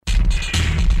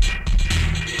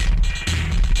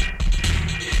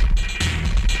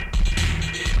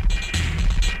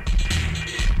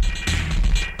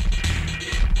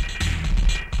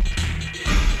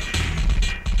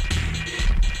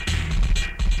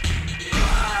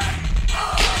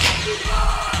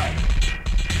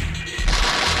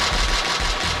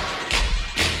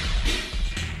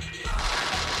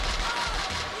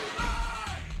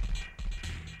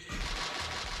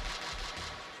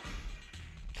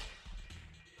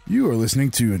You are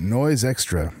listening to Noise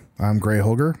Extra. I'm Gray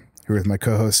Holger, here with my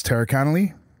co-host Tara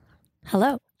Connolly.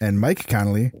 Hello. And Mike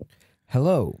Connolly.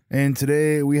 Hello. And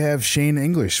today we have Shane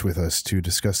English with us to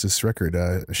discuss this record.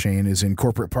 Shane is in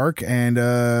Corporate Park, and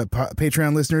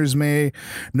Patreon listeners may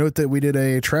note that we did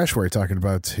a Trashware talking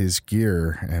about his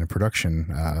gear and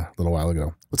production a little while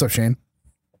ago. What's up, Shane?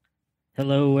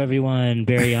 Hello, everyone.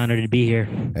 Very honored to be here.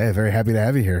 Hey, very happy to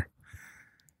have you here.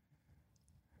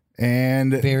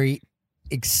 And very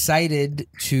excited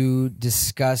to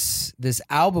discuss this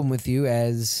album with you,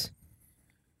 as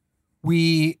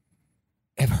we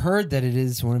have heard that it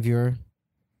is one of your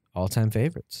all-time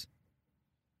favorites.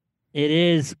 It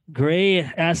is. Gray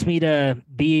asked me to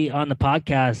be on the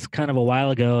podcast kind of a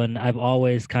while ago, and I've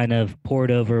always kind of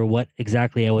pored over what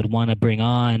exactly I would want to bring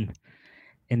on.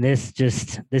 And this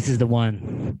is the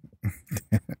one.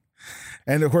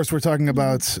 And of course, we're talking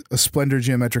about Splendor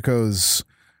Geometrico's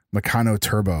Meccano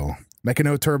Turbo.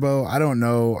 Meccano Turbo, I don't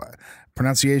know.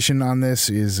 Pronunciation on this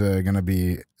is going to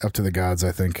be up to the gods,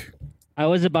 I think. I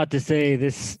was about to say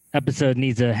this episode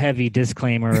needs a heavy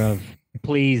disclaimer of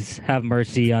please have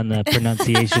mercy on the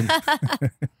pronunciation.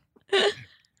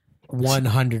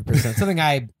 100%. Something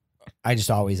I just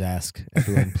always ask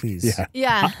everyone, please.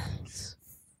 Yeah.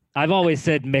 I've always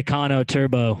said Meccano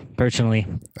Turbo, personally.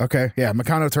 Okay, yeah,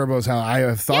 Meccano Turbo is how I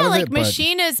have thought of like it.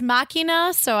 machine is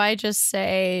machina, so I just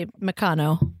say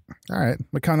Meccano. All right,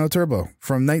 Meccano Turbo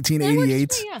from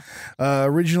 1988.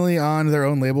 Originally on their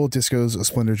own label, Disco's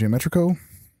Splendor Geometrico.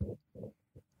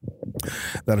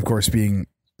 That, of course, being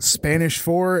Spanish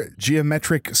for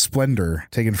Geometric Splendor,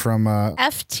 taken from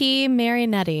F.T.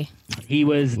 Marinetti. He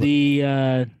was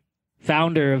the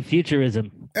founder of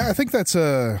Futurism. I think that's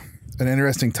an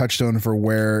interesting touchstone for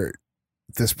where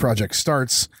this project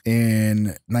starts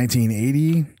in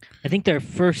 1980. I think their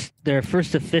first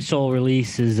official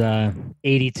release is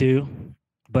 82,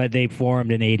 but they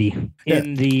formed in 80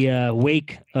 in the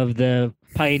wake of the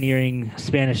pioneering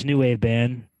Spanish new wave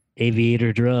band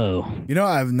Aviator Dro. You know,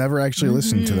 I've never actually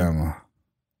listened to them.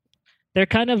 They're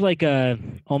kind of like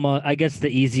almost, I guess the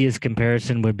easiest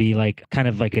comparison would be like kind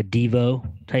of like a Devo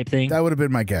type thing. That would have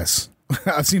been my guess.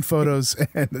 I've seen photos,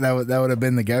 and that would have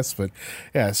been the guess. But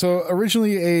yeah, so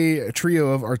originally a trio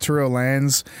of Arturo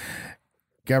Lanz,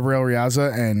 Gabriel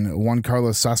Riaza, and Juan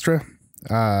Carlos Sastre.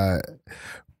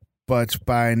 But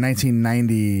by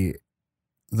 1990,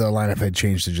 the lineup had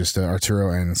changed to just Arturo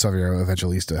and Xavier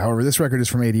Evangelista. However, this record is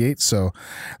from 88, so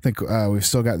I think we've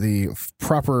still got the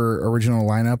proper original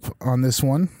lineup on this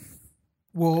one.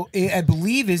 Well, I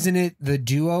believe, isn't it the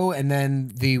duo, and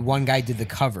then the one guy did the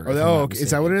cover? Okay.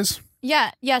 Is that what it is?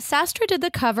 Yeah. Sastre did the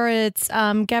cover. It's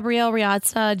Gabriel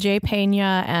Riaza, Jay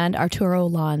Pena, and Arturo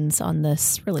Lanz on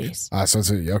this release. So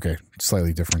it's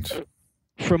slightly different.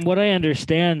 From what I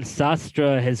understand,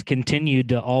 Sastre has continued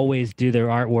to always do their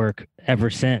artwork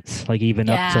ever since, like even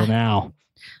up till now.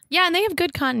 Yeah, and they have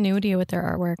good continuity with their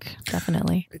artwork,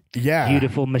 definitely. Yeah.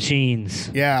 Beautiful machines.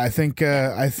 Yeah, I think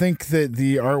that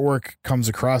the artwork comes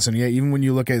across, and yeah, even when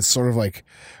you look at sort of like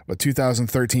what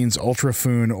 2013's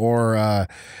Ultrafoon or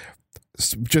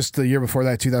just the year before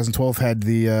that, 2012 had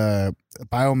the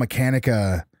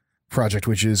Biomechanica project,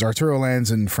 which is Arturo Lanz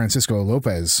and Francisco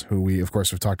Lopez, who we of course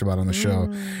have talked about on the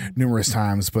show numerous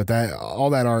times. But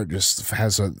all that art just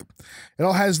has it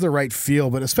all has the right feel.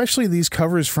 But especially these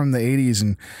covers from the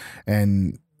 80s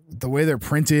and the way they're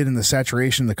printed and the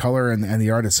saturation, the color, and the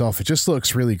art itself, it just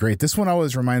looks really great. This one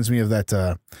always reminds me of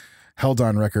that Held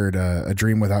On record, A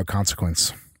Dream Without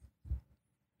Consequence.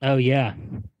 Oh yeah.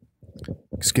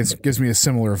 Gives me a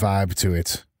similar vibe to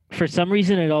it. For some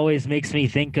reason, it always makes me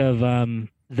think of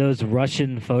those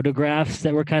Russian photographs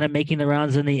that were kind of making the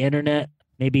rounds on the internet,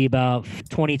 maybe about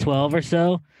 2012 or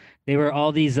so. They were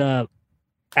all these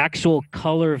actual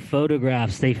color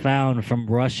photographs they found from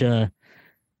Russia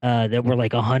that were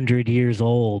like 100 years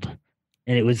old.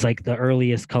 And it was like the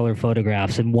earliest color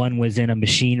photographs. And one was in a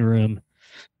machine room,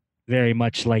 very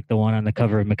much like the one on the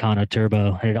cover of Meccano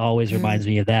Turbo. And it always reminds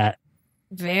me of that.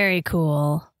 Very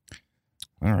cool.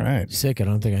 All right. Sick. I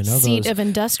don't think I know Seat those. of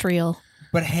Industrial.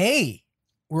 But hey,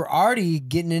 we're already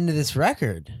getting into this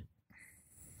record.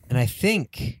 And I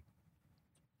think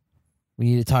we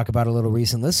need to talk about a little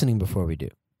recent listening before we do.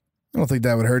 I don't think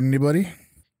that would hurt anybody.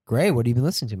 Gray, what have you been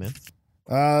listening to, man?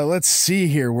 Let's see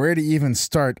here. Where to even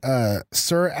start?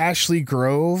 Sir Ashley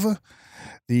Grove,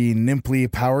 the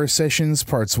Nimpley Power Sessions,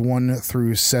 parts 1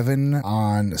 through 7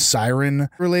 on Siren,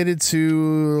 related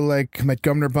to like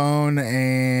Montgomery Bone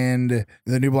and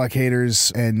the New Blockaders,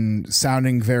 and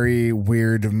sounding very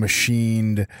weird,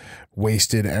 machined,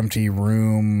 wasted, empty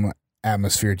room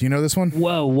Atmosphere. Do you know this one?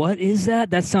 Whoa, what is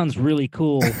that? That sounds really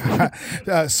cool.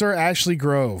 Sir Ashley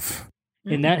Grove.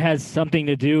 And that has something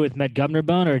to do with Montgomery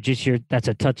Bone, or just that's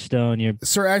a touchstone?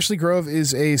 Sir Ashley Grove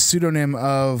is a pseudonym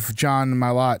of John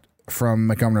Malott from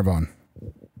Montgomery Bone.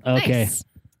 Okay. Nice.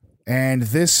 And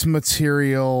this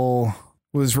material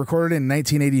was recorded in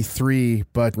 1983,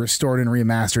 but restored and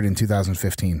remastered in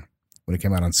 2015 when it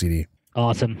came out on CD.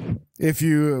 Awesome. If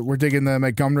you were digging the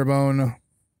Montgomery Bone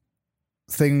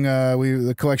thing,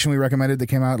 the collection we recommended that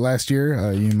came out last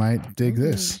year, you might dig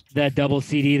this. That double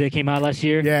CD that came out last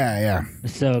year? Yeah.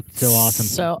 So awesome.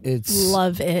 So It's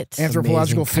love it.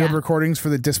 Anthropological amazing. Field Yeah. Recordings for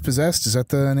the Dispossessed. Is that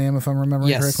the name, if I'm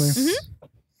remembering Yes. correctly?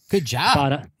 Good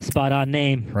job. Spot on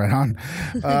name. Right on.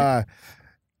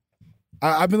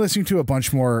 I've been listening to a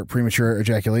bunch more Premature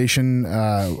Ejaculation.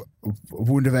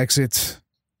 Wound of Exit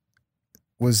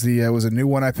was a new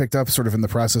one I picked up, sort of in the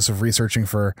process of researching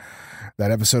for that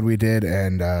episode we did,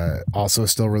 and also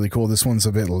still really cool. This one's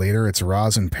a bit later. It's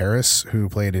Roz and Paris, who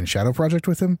played in Shadow Project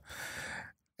with him,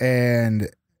 and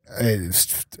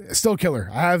it's still killer.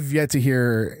 I have yet to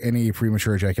hear any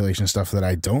Premature Ejaculation stuff that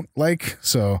I don't like,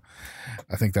 so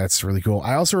I think that's really cool.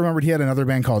 I also remembered he had another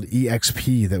band called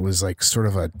EXP that was like sort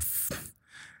of a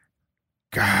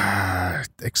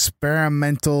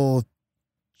experimental,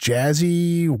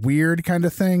 jazzy, weird kind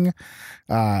of thing.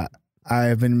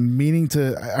 I've been meaning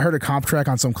to. I heard a comp track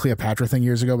on some Cleopatra thing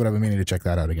years ago, but I've been meaning to check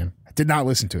that out again. I did not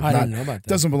listen to it. I didn't know about that.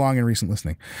 Doesn't belong in recent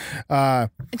listening.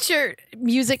 It's your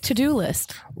music to-do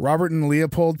list. Robert and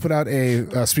Leopold put out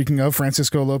a speaking of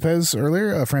Francisco Lopez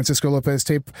earlier, a Francisco Lopez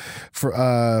tape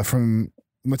from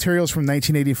materials from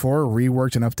 1984,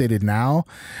 reworked and updated now,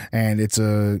 and it's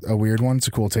a weird one. It's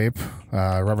a cool tape.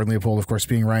 Robert and Leopold, of course,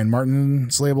 being Ryan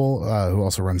Martin's label, who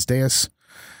also runs Deus.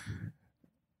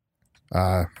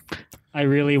 I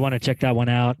really want to check that one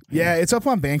out. Yeah, it's up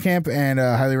on Bandcamp, and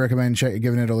highly recommend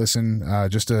giving it a listen.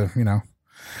 Just to,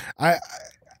 I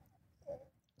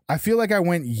feel like I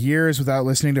went years without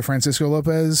listening to Francisco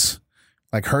Lopez.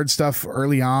 Like, heard stuff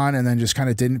early on and then just kind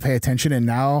of didn't pay attention, and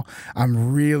now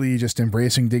I'm really just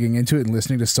embracing digging into it and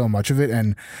listening to so much of it.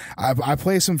 And I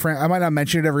play some I might not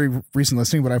mention it every recent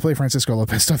listening, but I play Francisco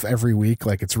Lopez stuff every week.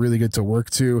 Like, it's really good to work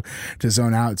to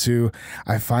zone out to.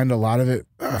 I find a lot of it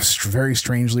very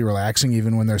strangely relaxing,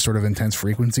 even when there's sort of intense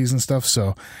frequencies and stuff.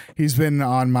 So he's been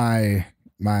on my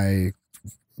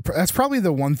that's probably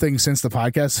the one thing since the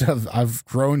podcast I've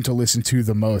grown to listen to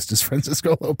the most is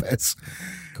Francisco Lopez.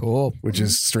 Cool. Which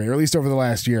is strange, or at least over the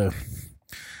last year.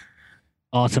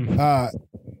 Awesome.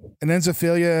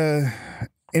 Anenzophilia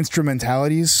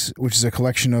Instrumentalities, which is a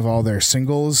collection of all their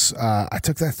singles. I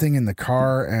took that thing in the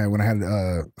car and when I had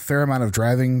a fair amount of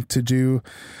driving to do,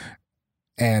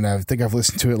 and I think I've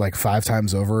listened to it like 5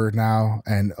 times over now.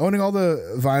 And owning all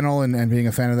the vinyl and being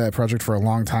a fan of that project for a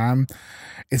long time,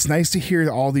 it's nice to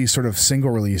hear all these sort of single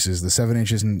releases, the 7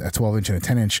 inches and a 12-inch and a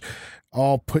 10-inch,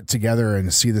 all put together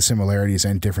and see the similarities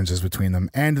and differences between them.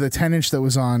 And the 10-inch that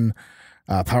was on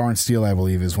Power and Steel, I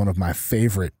believe, is one of my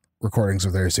favorite recordings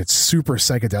of theirs. It's super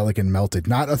psychedelic and melted.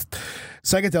 Not a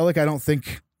psychedelic, I don't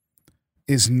think,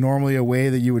 is normally a way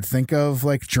that you would think of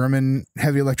like German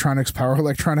heavy electronics, power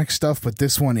electronics stuff, but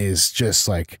this one is just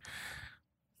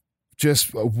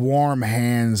warm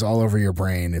hands all over your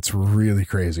brain. It's really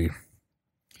crazy.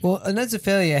 Well,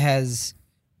 Anenzophilia has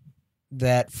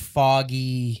that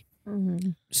foggy,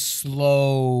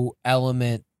 slow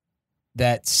element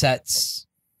that sets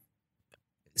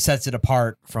it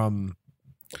apart from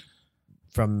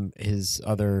his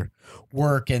other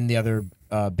work and the other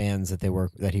bands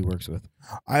that he works with.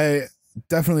 I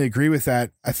definitely agree with that.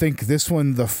 I think this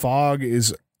one, the fog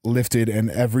is lifted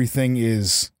and everything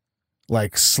is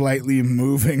like slightly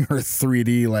moving or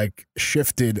 3D, like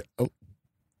shifted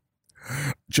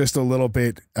just a little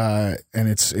bit, and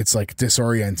it's like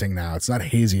disorienting now. It's not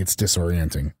hazy, it's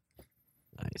disorienting.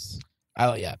 Nice.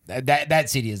 Oh yeah, that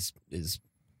CD is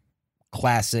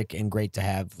classic and great to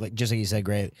have. Like just like you said,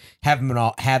 great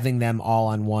having them all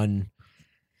on one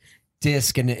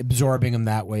disc and absorbing them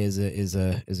that way is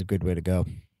a good way to go.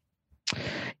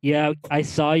 Yeah, I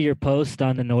saw your post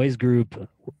on the Noise Group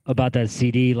about that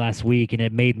CD last week, and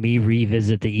it made me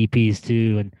revisit the EPs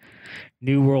too. And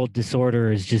New World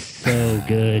Disorder is just so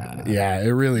good. Yeah, it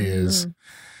really is.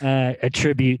 A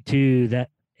tribute to that.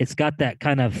 It's got that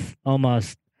kind of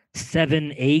almost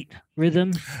 7/8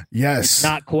 rhythm. Yes. It's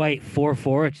not quite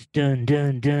 4/4. It's dun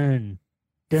dun dun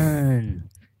dun.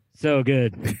 So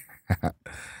good.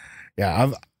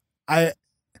 Yeah,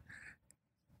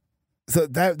 so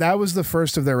that was the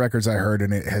first of their records I heard,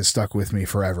 and it has stuck with me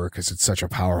forever because it's such a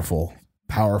powerful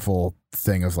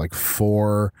thing of like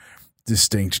 4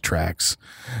 distinct tracks.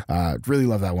 Really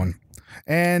love that one.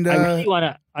 And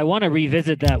I want to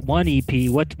revisit that one EP.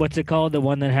 What's it called? The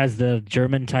one that has the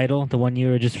German title, the one you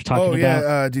were just talking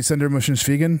about. Die Sender müssen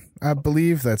fliegen, I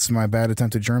believe. That's my bad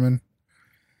attempt at German.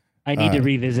 I need to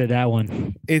revisit that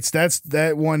one.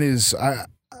 That one is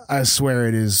I swear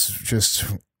it is just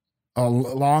a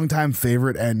long-time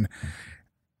favorite, and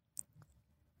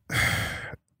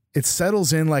it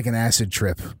settles in like an acid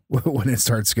trip when it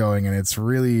starts going, and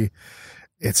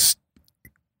it's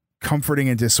comforting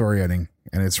and disorienting,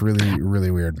 and it's really,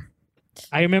 really weird.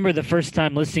 I remember the first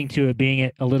time listening to it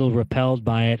being a little repelled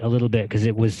by it a little bit because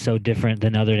it was so different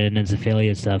than other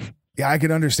Enenophilia stuff. Yeah, I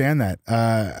can understand that.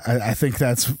 I think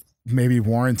that's maybe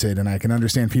warranted, and I can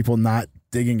understand people not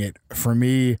digging it. For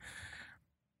me,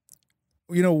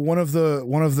 one of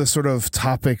the sort of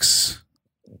topics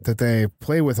that they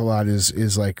play with a lot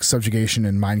is like subjugation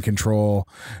and mind control,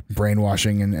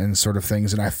 brainwashing and sort of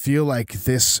things. And I feel like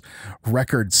this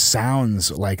record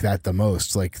sounds like that the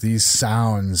most. Like these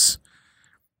sounds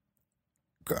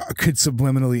could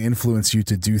subliminally influence you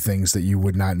to do things that you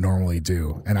would not normally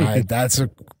do. And that's a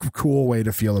cool way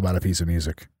to feel about a piece of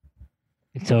music.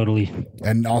 Totally.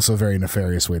 And also a very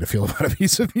nefarious way to feel about a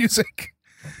piece of music.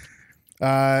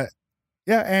 Yeah,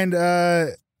 and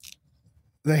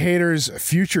The Haters'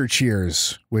 Future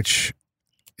Cheers, which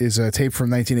is a tape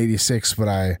from 1986, but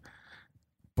I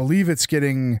believe it's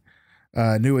getting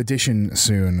a new edition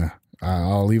soon.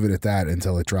 I'll leave it at that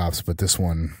until it drops, but this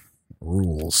one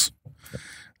rules.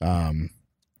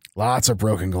 Lots of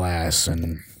broken glass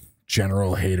and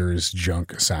General Haters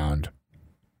junk sound.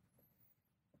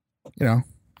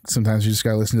 Sometimes you just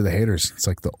gotta listen to The Haters. It's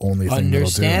like the only thing that'll do.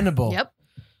 Understandable. Yep.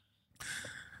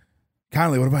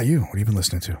 Connolly, what about you? What have you been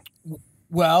listening to?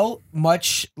 Well,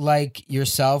 much like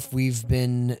yourself, we've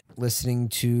been listening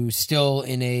to, still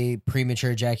in a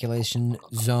premature ejaculation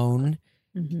zone,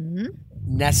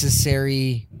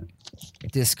 necessary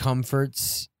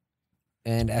discomforts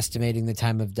and estimating the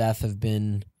time of death have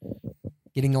been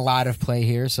getting a lot of play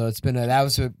here. So it's been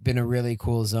a really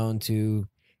cool zone to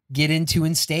get into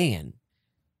and stay in.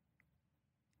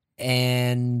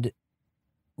 And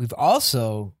we've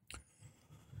also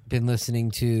been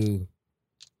listening to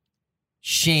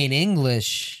Shane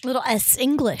English, Little S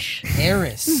English.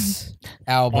 Eris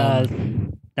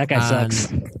album. That guy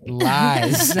sucks.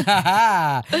 Lies.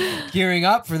 Gearing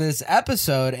up for this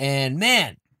episode, and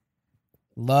man,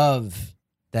 love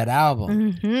that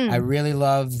album. I really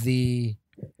love the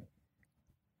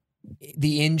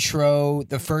intro,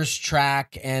 the first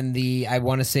track, and I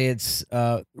want to say it's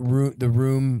the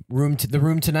room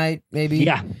tonight, maybe.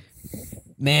 Yeah.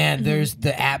 Man, there's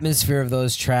the atmosphere of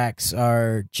those tracks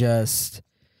are just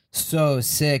so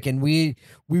sick, and we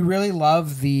really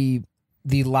love the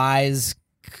Lies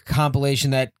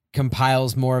compilation that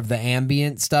compiles more of the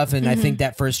ambient stuff, and I think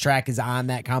that first track is on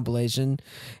that compilation.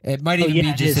 It might even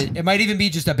be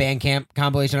just a Bandcamp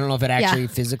compilation. I don't know if it actually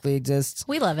physically exists.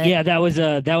 We love it. Yeah, that was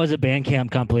a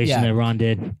Bandcamp compilation that Ron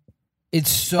did.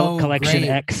 It's so Collection great.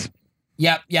 X.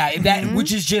 Yep, yeah, that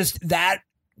which is just that.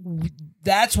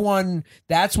 That's one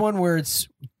where it's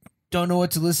don't know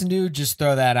what to listen to, just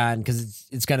throw that on because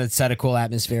it's gonna set a cool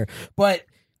atmosphere. But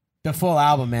the full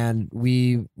album, man,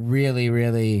 we really,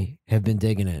 really have been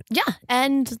digging it. Yeah,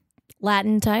 and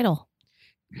Latin title.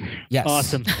 Yes,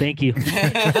 Awesome. Thank you.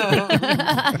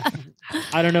 I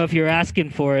don't know if you're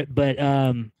asking for it, but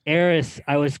Eris,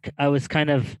 I was kind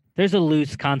of, there's a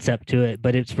loose concept to it,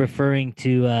 but it's referring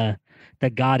to the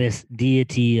goddess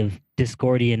deity of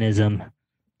Discordianism,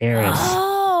 Eris.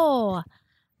 Oh,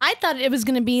 I thought it was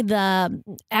going to be the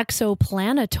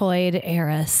exoplanetoid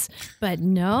Eris, but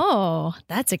no,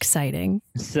 that's exciting.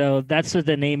 So that's what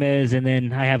the name is, and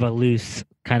then I have a loose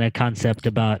kind of concept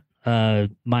about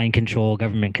mind control,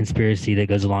 government conspiracy that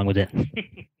goes along with it.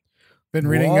 Been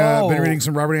reading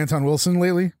some Robert Anton Wilson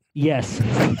lately? Yes.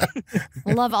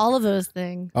 Love all of those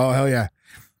things. Oh, hell yeah.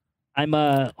 I'm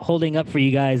holding up for you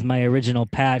guys my original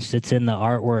patch that's in the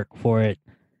artwork for it.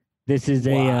 This is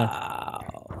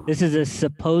a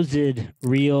supposed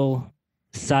real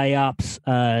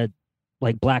PSYOPs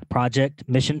like Black Project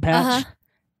mission patch,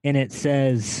 and it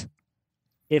says,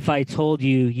 "If I told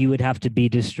you, you would have to be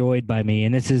destroyed by me."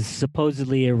 And this is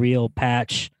supposedly a real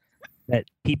patch that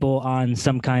people on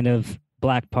some kind of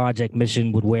Black Project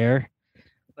mission would wear.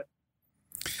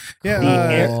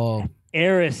 Yeah,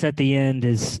 Eris at the end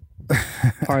is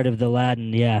part of the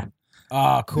Latin. Yeah.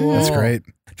 Oh, cool. That's great.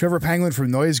 Trevor Pangolin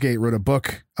from Noisegate wrote a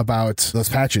book about those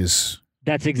patches.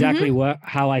 That's exactly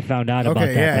how I found out about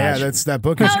that patch. Yeah, that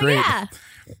book is great. Yeah.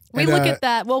 We look at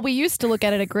that. Well, we used to look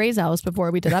at it at Gray's house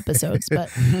before we did episodes, but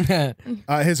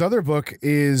his other book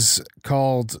is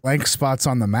called Blank Spots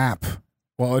on the Map,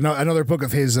 Well, another book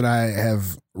of his that I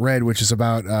have read, which is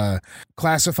about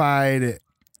classified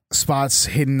spots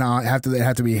hidden on have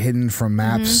to be hidden from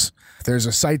maps. There's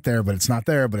a site there, but it's not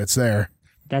there, but it's there.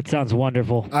 That sounds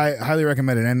wonderful. I highly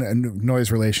recommend it, and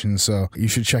noise relations. So you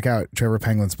should check out Trevor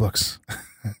Panglin's books.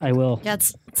 I will. Yeah,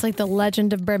 it's like the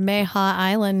legend of Bermeja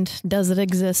Island. Does it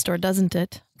exist or doesn't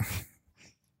it?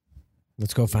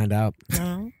 Let's go find out.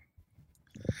 No.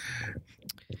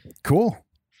 Cool.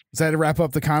 Is that to wrap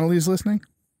up the Connollys listening?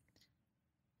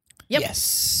 Yep.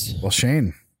 Yes. Well,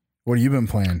 Shane, what have you been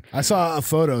playing? I saw a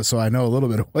photo, so I know a little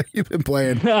bit of what you've been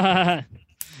playing.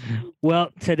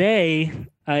 Well, today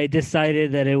I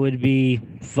decided that it would be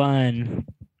fun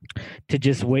to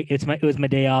just wait. It was my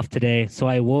day off today, so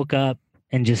I woke up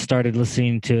and just started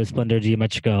listening to Esplendor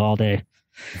Geometrico all day,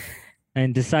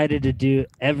 and decided to do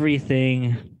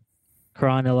everything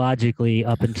chronologically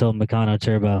up until Meccano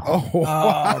Turbo. Oh,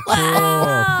 Oh,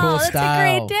 cool. Cool That's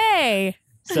style. a great day.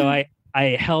 So I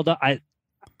held up.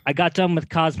 I got done with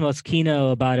Cosmos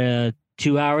Kino about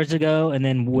 2 hours ago, and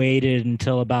then waited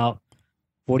until about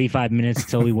 45 minutes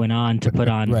till we went on to put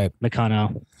on Right.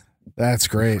 Meccano. that's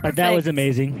great. That was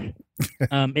amazing.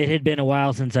 It had been a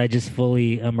while since I just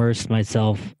fully immersed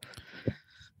myself.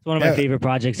 It's one of my Yeah. favorite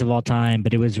projects of all time,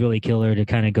 but it was really killer to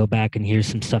kind of go back and hear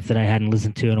some stuff that I hadn't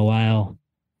listened to in a while.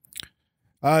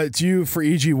 Do you for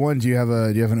EG1? Do you have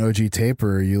an OG tape,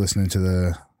 or are you listening to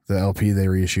the LP they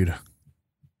reissued?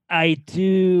 I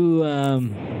do.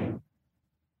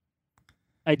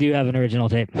 I do have an original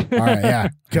tape. All right, yeah,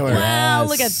 killer. Wow, Yes.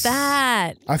 look at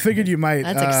that. I figured you might.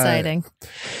 That's exciting.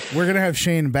 We're gonna have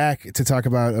Shane back to talk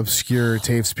about obscure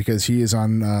tapes because he is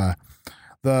on the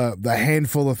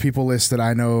handful of people list that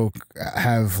I know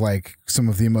have like some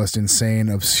of the most insane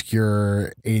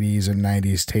obscure 80s and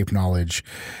 90s tape knowledge,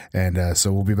 and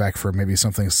so we'll be back for maybe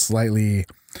something slightly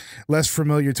less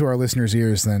familiar to our listeners'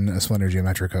 ears than a Splendor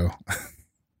Geometrico.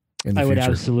 In the I would future.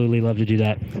 absolutely love to do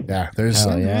that. Yeah, there's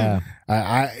Hell yeah.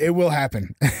 it will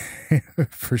happen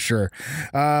for sure.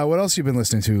 What else you been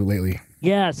listening to lately?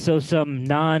 Yeah, so some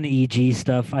non-EG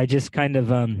stuff. I just kind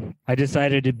of I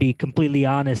decided to be completely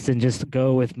honest and just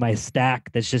go with my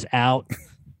stack that's just out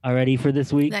already for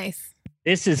this week. Nice.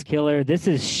 This is killer. This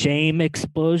is Shame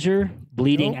Exposure,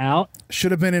 Bleeding Out. Should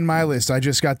have been in my list. I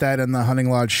just got that in the Hunting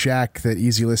Lodge Shack that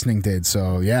Easy Listening did.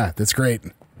 So yeah, that's great.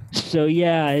 So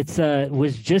yeah, it's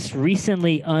was just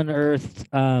recently unearthed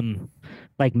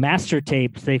like master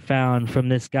tapes they found from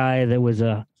this guy that was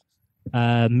a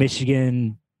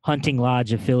Michigan Hunting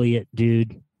Lodge affiliate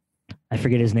dude. I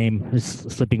forget his name.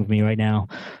 It's slipping from me right now.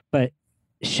 But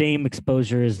Shame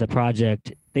Exposure is the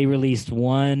project. They released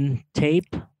one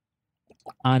tape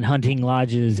on Hunting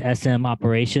Lodge's SM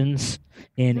operations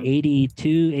in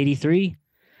 82, 83.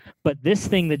 But this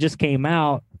thing that just came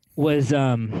out was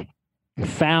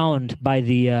found by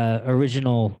the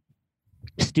original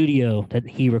studio that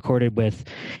he recorded with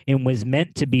and was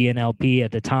meant to be an LP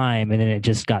at the time, and then it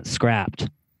just got scrapped.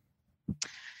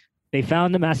 They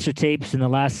found the master tapes in the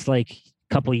last like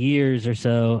couple years or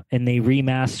so, and they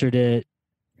remastered it.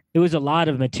 It was a lot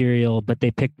of material, but they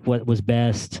picked what was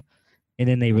best, and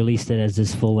then they released it as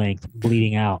this full length,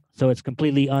 Bleeding Out. So it's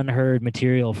completely unheard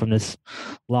material from this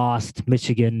lost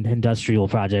Michigan industrial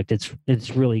project.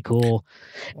 It's really cool.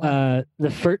 The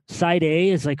first side A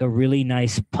is like a really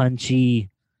nice, punchy,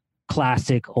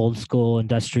 classic, old school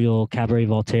industrial Cabaret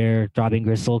Voltaire, Throbbing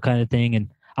Gristle kind of thing, and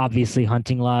obviously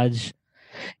Hunting Lodge.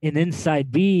 And then side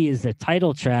B is the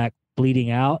title track,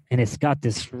 Bleeding Out, and it's got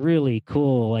this really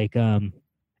cool like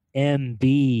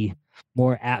MB,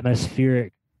 more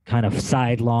atmospheric kind of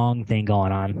sidelong thing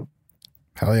going on.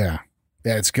 Hell yeah.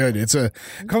 Yeah, it's good.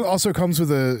 Also comes with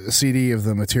a CD of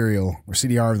the material or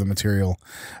CDR of the material.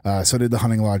 So did the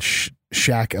Hunting Lodge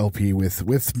Shack LP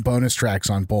with bonus tracks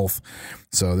on both.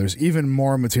 So there's even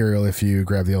more material if you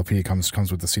grab the LP. It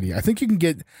comes with the CD. I think you can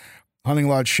get Hunting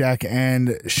Lodge Shack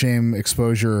and Shame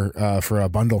Exposure for a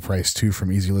bundle price too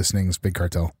from Easy Listening's Big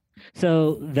Cartel.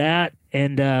 So that,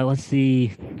 and let's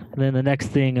see, then the next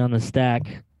thing on the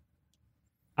stack,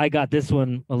 I got this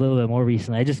one a little bit more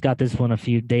recently. I just got this one a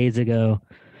few days ago,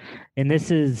 and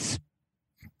this is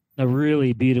a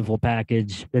really beautiful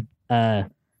package.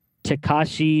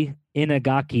 Takashi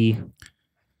Inagaki,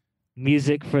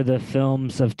 music for the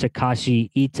films of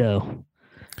Takashi Ito.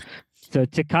 So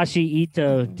Takashi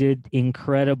Ito did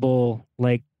incredible,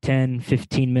 like 10,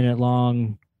 15-minute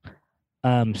long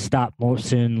stop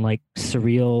motion, like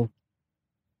surreal.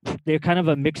 They're kind of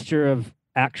a mixture of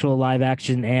actual live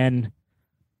action and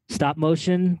stop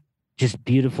motion, just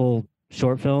beautiful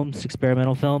short films,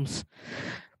 experimental films.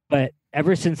 But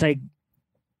ever since I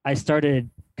I started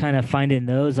kind of finding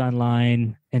those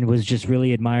online and was just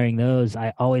really admiring those,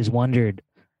 I always wondered,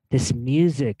 this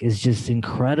music is just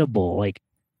incredible. Like,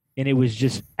 and it was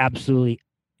just absolutely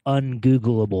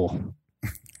ungoogleable.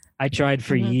 I tried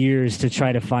for years to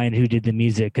try to find who did the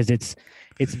music, because it's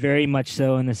very much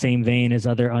so in the same vein as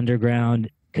other underground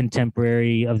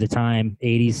contemporary of the time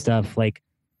 80s stuff like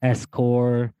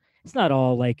S-core. It's not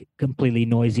all like completely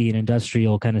noisy and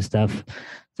industrial kind of stuff.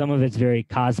 Some of it's very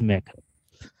cosmic.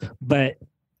 But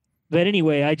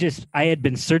anyway, I had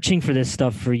been searching for this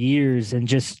stuff for years, and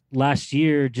just last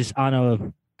year, just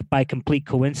by complete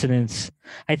coincidence,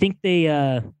 I think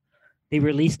they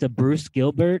released a Bruce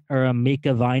Gilbert or a Mika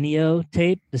Vineo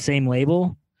tape, the same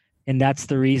label, and that's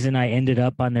the reason I ended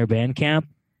up on their Bandcamp.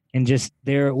 And just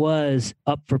there it was,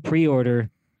 up for pre-order,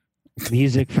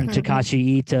 music from Takashi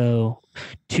Ito,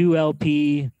 2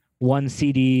 LP, 1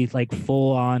 CD, like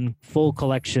full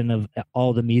collection of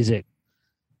all the music.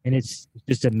 And it's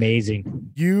just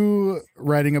amazing. You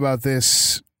writing about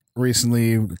this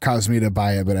recently caused me to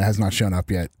buy it, but it has not shown up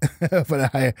yet.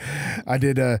 But I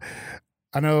did.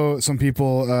 I know some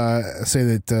people say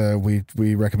that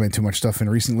we recommend too much stuff in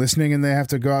recent listening, and they have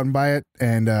to go out and buy it.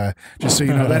 And just so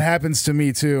you know, that happens to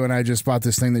me too. And I just bought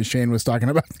this thing that Shane was talking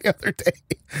about the other day.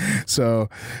 So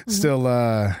still,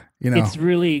 it's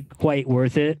really quite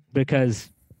worth it, because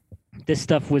this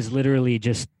stuff was literally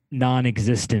just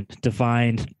non-existent to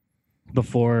find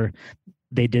before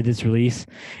they did this release.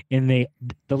 And the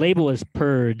label is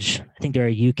Purge. I think they're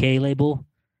a UK label.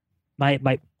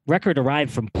 My record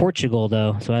arrived from Portugal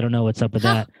though, so I don't know what's up with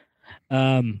that.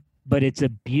 But it's a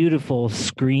beautiful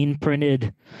screen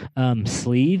printed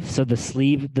sleeve. So the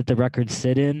sleeve that the records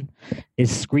sit in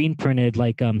is screen printed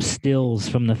like stills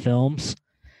from the films.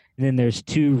 And then there's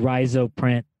 2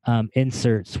 Rhizoprint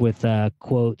inserts with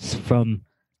quotes from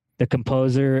the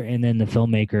composer and then the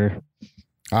filmmaker.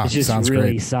 It's just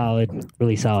really great. solid,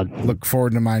 really solid. Look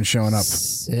forward to mine showing up.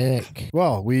 Sick.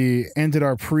 Well, we ended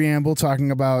our preamble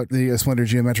talking about the Splinter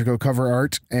Geometrico cover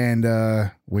art, and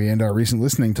we end our recent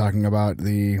listening talking about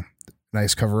the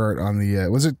nice cover art on the,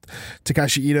 was it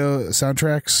Takashi Ito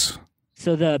soundtracks?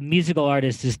 So the musical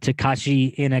artist is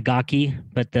Takashi Inagaki,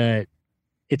 but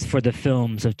it's for the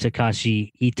films of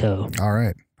Takashi Ito. All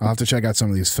right. I'll have to check out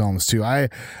some of these films too. I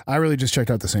really just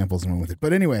checked out the samples and went with it.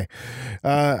 But anyway,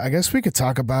 I guess we could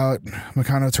talk about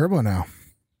Meccano Turbo now.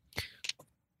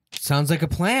 Sounds like a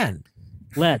plan.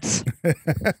 Let's.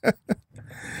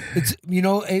 It's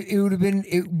it would have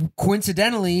been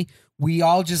coincidentally, we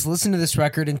all just listened to this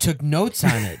record and took notes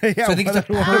on it. Yeah, so I think it's a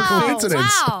what a perfect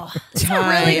coincidence. Wow. It's a time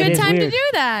really It good is time to weird. do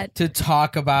that. to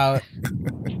talk about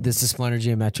this Splinter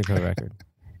Geometrico record.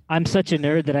 I'm such a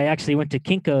nerd that I actually went to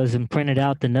Kinko's and printed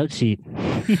out the note sheet.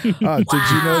 Oh, did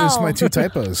you notice my 2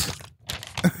 typos?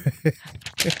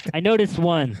 I noticed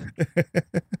one.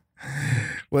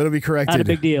 Well, it'll be corrected. Not a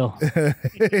big deal.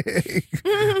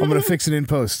 I'm going to fix it in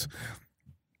post.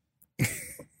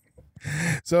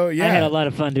 So, yeah. I had a lot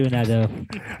of fun doing that, though.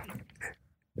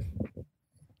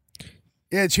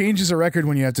 Yeah, it changes a record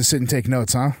when you have to sit and take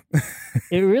notes, huh?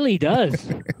 It really does.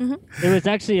 It was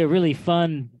actually a really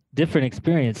fun, different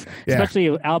experience, Yeah. especially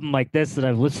an album like this that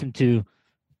I've listened to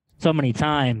so many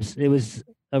times. It was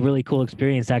a really cool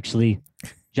experience, actually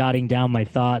jotting down my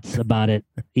thoughts about it,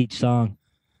 each song.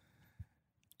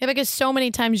 Yeah, because so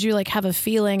many times you like have a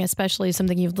feeling, especially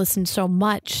something you've listened so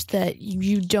much, that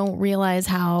you don't realize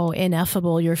how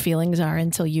ineffable your feelings are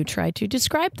until you try to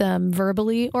describe them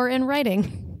verbally or in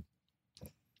writing.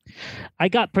 I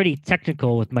got pretty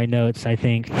technical with my notes, I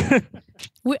think. I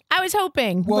was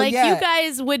hoping Well, you yeah.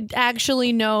 guys would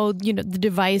actually know, the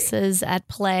devices at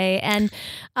play. And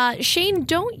Shane,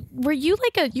 were you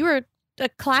a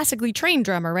classically trained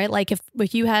drummer, right? Like if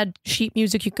you had sheet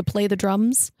music, you could play the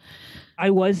drums. I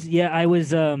was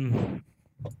in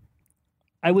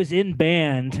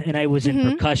band and I was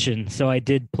in percussion, so I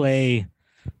did play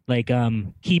like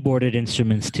keyboarded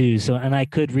instruments too. So, and I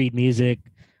could read music.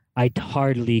 I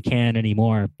hardly can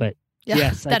anymore, but Yeah,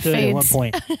 yes, I that could at one fades.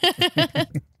 point.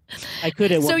 I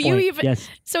could at one point. Yes.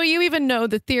 So you even know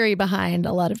the theory behind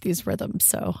a lot of these rhythms.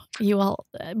 So you all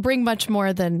bring much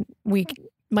more than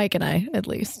Mike and I, at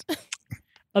least.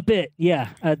 A bit, yeah.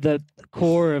 The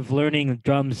core of learning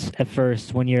drums at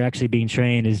first, when you're actually being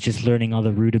trained, is just learning all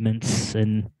the rudiments,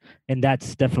 and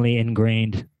that's definitely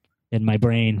ingrained in my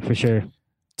brain for sure.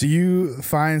 Do you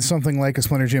find something like a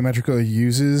Splinter Geometrico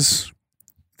uses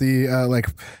the like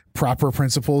proper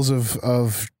principles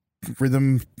of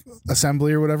rhythm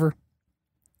assembly or whatever?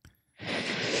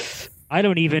 I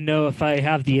don't even know if I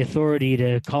have the authority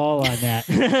to call on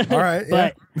that. All right,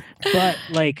 but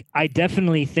like I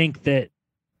definitely think that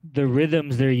the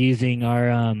rhythms they're using are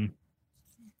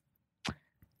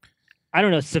I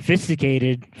don't know,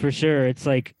 sophisticated for sure. It's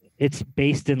like it's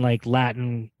based in like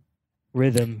Latin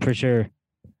rhythm for sure.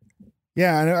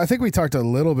 Yeah, and I think we talked a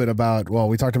little bit about, well,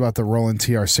 we talked about the Roland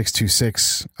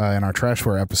TR-626 in our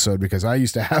Trashware episode, because I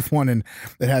used to have one and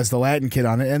it has the Latin kit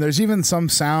on it. And there's even some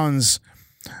sounds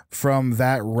from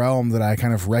that realm that I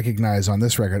kind of recognize on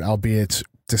this record, albeit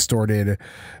distorted,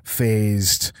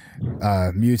 phased,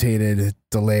 mutated,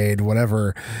 delayed,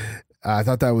 whatever. I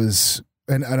thought that was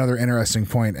another interesting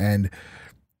point. And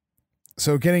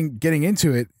so getting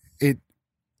into it,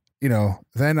 you know,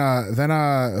 then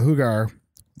Hugar,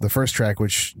 the first track,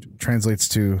 which translates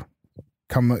to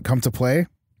come to play,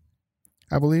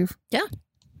 I believe. Yeah.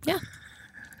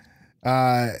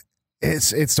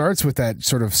 It starts with that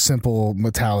sort of simple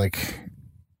metallic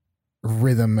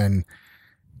rhythm and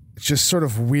just sort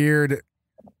of weird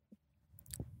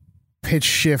pitch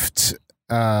shift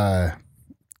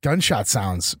gunshot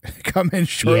sounds come in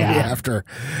shortly after.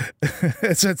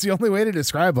 It's the only way to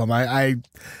describe them. I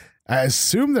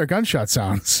assume they're gunshot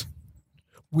sounds.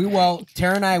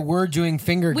 Tara and I were doing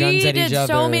finger guns at each other. We did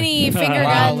so many finger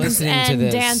while guns listening to and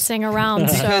this. dancing around.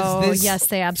 So yes,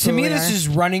 they absolutely To me, this are. is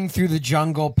running through the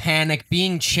jungle, panic,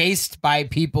 being chased by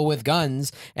people with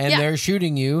guns, and they're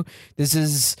shooting you.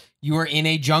 You are in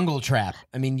a jungle trap.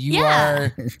 I mean,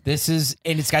 and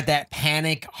it's got that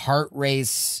panic heart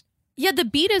race. Yeah, the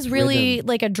beat is really rhythm.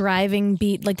 like a driving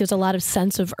beat. Like there's a lot of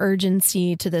sense of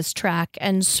urgency to this track.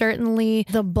 And certainly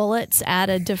the bullets add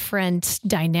a different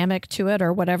dynamic to it,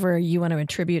 or whatever you want to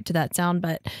attribute to that sound.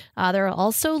 But there are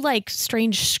also like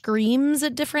strange screams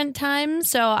at different times.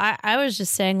 So I was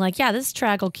just saying like, yeah, this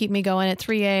track will keep me going at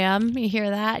 3 a.m. You hear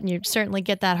that and you certainly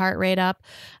get that heart rate up.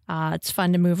 It's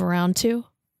fun to move around to.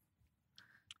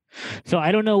 So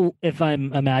I don't know if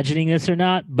I'm imagining this or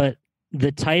not, but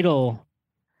the title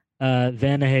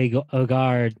Van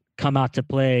Hogard Come Out to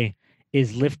Play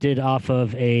is lifted off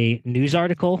of a news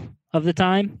article of the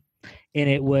time, and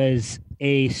it was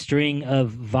a string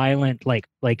of violent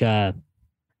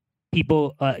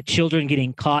children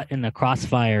getting caught in the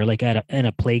crossfire, like in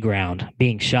a playground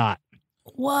being shot.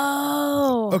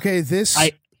 Whoa. Okay,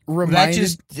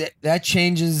 That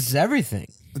changes everything.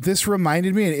 This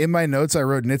reminded me, and in my notes I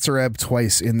wrote Nitzareb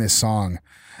twice in this song.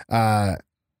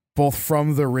 Both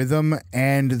from the rhythm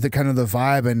and the kind of the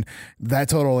vibe, and that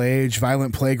total age,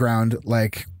 violent playground,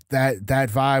 like that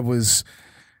vibe was,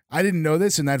 I didn't know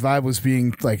this, and that vibe was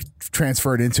being like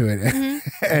transferred into it.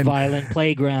 Mm-hmm. And violent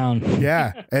playground.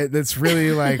 yeah, that's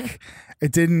really like,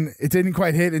 it didn't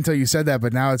quite hit until you said that,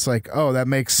 but now it's like, oh, that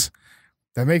makes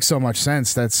so much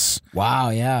sense. That's wow.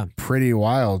 Yeah. pretty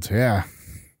wild. Yeah.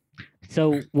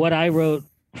 So what I wrote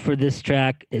for this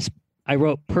track is I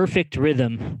wrote perfect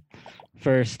rhythm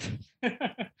first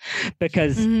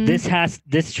because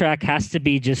this track has to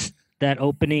be just that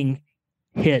opening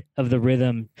hit of the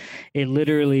rhythm. It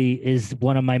literally is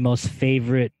one of my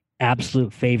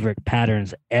absolute favorite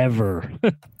patterns ever.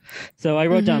 So I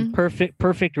wrote down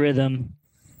perfect rhythm,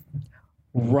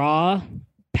 raw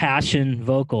passion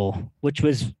vocal, which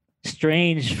was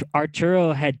strange.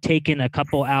 Arturo had taken a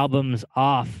couple albums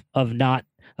off of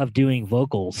doing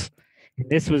vocals.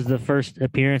 This was the first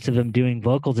appearance of him doing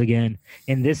vocals again,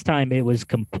 and this time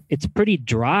it's pretty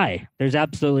dry. There's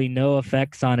absolutely no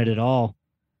effects on it at all.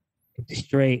 It's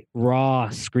straight raw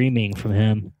screaming from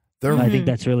him. I think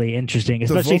that's really interesting.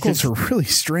 Especially the vocals are really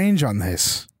strange on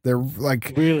this. They're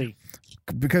like really,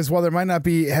 because while there might not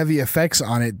be heavy effects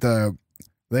on it,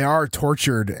 they are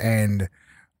tortured and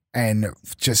they're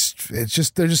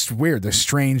just weird. They're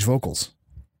strange vocals.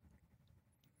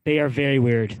 They are very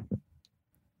weird.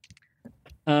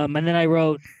 And then I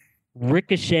wrote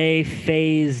ricochet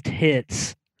phased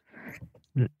hits,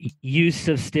 use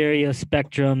of stereo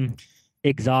spectrum,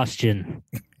 exhaustion.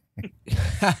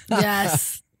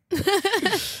 Yes.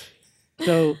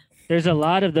 So there's a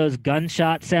lot of those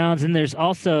gunshot sounds, and there's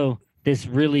also this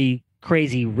really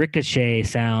crazy ricochet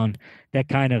sound that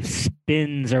kind of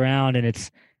spins around, and it's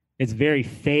very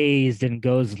phased and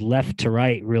goes left to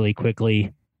right really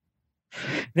quickly.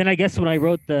 Then I guess when I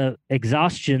wrote the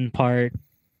exhaustion part,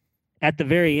 at the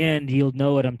very end, you'll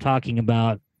know what I'm talking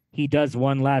about. He does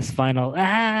one last final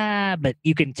but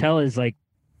you can tell his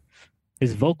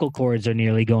vocal cords are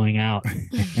nearly going out.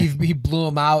 He blew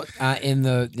them out in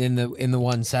the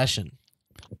one session.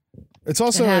 It's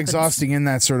also exhausting in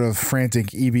that sort of frantic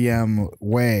EBM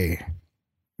way.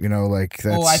 You know, like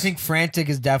that's... Oh, I think frantic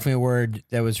is definitely a word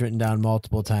that was written down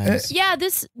multiple times. Yeah,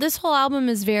 this whole album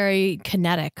is very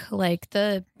kinetic. Like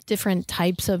the different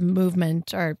types of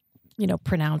movement are,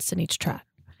 pronounced in each track.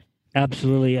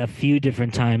 Absolutely. A few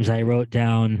different times I wrote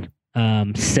down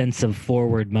sense of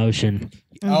forward motion.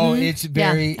 Oh, Mhm. it's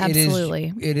very. Yeah,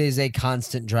 absolutely. It is a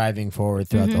constant driving forward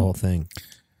throughout the whole thing.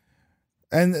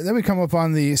 And then we come up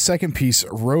on the second piece,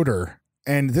 Rotor.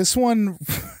 And this one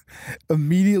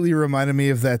immediately reminded me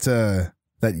of that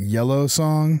Yellow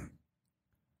song.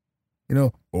 You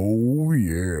know, oh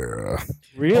yeah.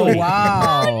 Really? Oh,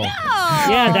 wow.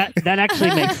 Yeah, that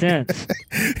actually makes sense.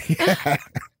 Yeah.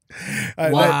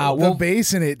 Wow. The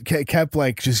bass in it kept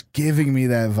like just giving me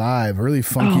that vibe. Really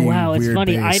funky. Oh wow, it's weird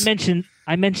funny. bass.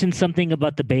 I mentioned something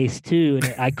about the bass too,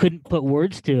 and I couldn't put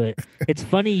words to it. It's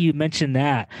funny you mentioned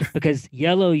that because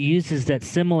Yellow uses that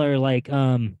similar like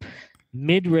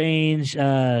mid-range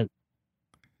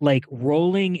like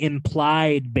rolling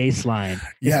implied bass line. It's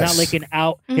Yes. not like it's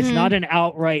Mhm. not an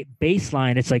outright bass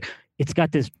line. It's like it's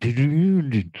got this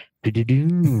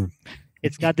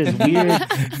it's got this weird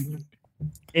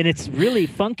and it's really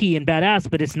funky and badass,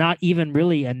 but it's not even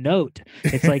really a note.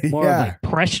 It's like more Yeah. of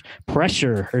like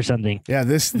pressure or something. Yeah,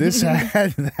 this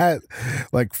had that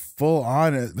like full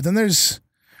on it. But then there's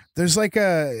like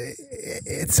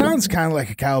it sounds kind of like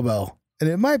a cowbell. And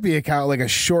it might be like a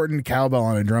shortened cowbell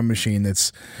on a drum machine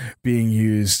that's being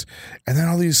used. And then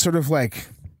all these sort of like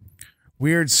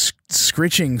weird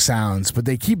scritching sounds, but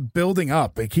they keep building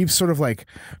up. It keeps sort of like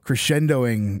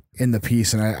crescendoing in the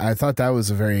piece. And I thought that was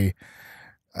a very,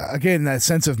 again, that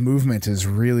sense of movement is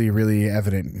really, really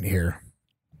evident here.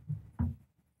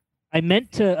 I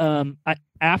meant to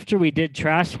after we did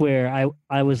Trashware,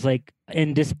 I was like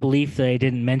in disbelief that I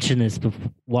didn't mention this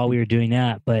while we were doing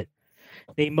that, but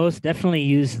they most definitely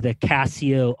used the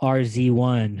Casio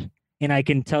RZ1, and I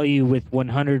can tell you with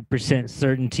 100%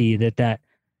 certainty that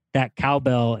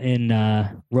cowbell in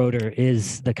Rotor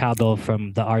is the cowbell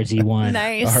from the RZ1.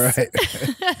 Nice. All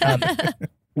right.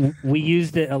 We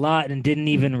used it a lot and didn't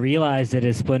even realize that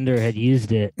a Splendor had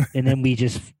used it, and then we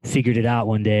just figured it out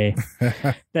one day.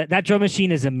 That drum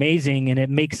machine is amazing, and it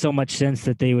makes so much sense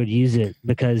that they would use it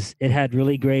because it had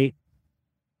really great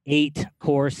 8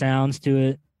 core sounds to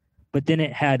it, but then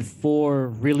it had 4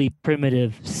 really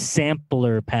primitive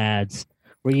sampler pads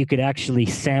where you could actually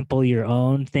sample your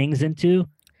own things into.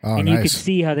 Oh, and nice. you could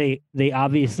see how they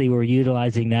obviously were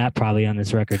utilizing that probably on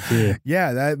this record too.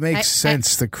 Yeah, that makes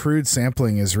sense. The crude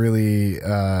sampling is really,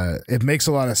 it makes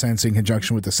a lot of sense in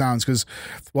conjunction with the sounds because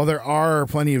while there are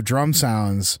plenty of drum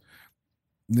sounds,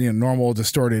 normal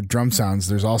distorted drum sounds,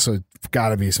 there's also got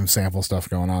to be some sample stuff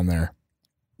going on there.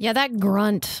 Yeah, that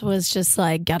grunt was just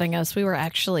like getting us. We were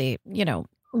actually,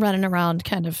 running around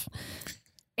kind of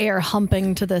air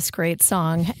humping to this great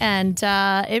song. And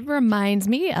it reminds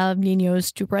me of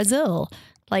Niños do Brasil.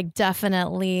 Like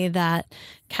definitely that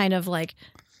kind of like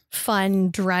fun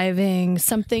driving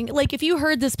something. Like if you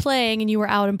heard this playing and you were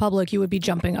out in public, you would be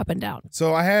jumping up and down.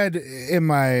 So I had in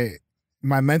my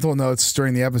mental notes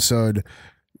during the episode,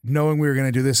 knowing we were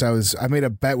going to do this, I made a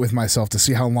bet with myself to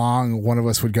see how long one of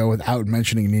us would go without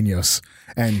mentioning Niños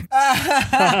and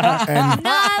Not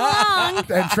long.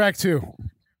 and track 2.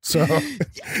 So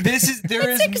It's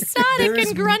exotic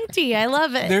and grunty. I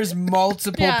love it. There's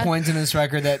multiple Yeah. points in this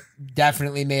record that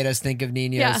definitely made us think of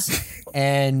Niños,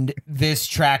 and this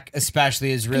track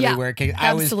especially is really Yeah, where it kicked.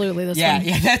 absolutely, this yeah, one.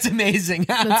 yeah, that's amazing.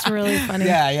 That's really funny.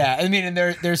 Yeah. I mean, and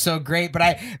they're so great, but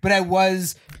I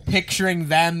was picturing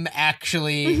them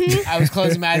actually. Mm-hmm. I was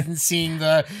closing my eyes and seeing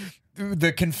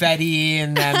the confetti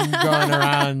and them going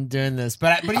around doing this,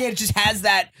 but yeah, it just has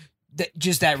that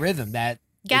rhythm that.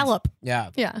 Gallop. Yeah.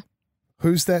 Yeah.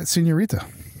 who's that señorita?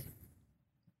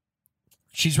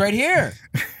 She's right here.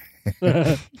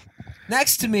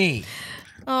 Next to me.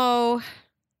 Oh,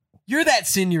 You're that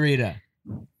senorita.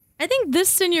 I think this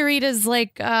senorita is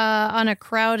like on a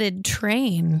crowded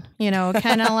train,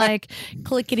 kind of like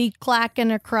clickety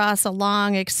clacking across a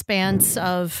long expanse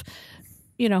of,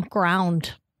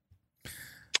 ground.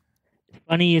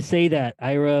 Funny you say that.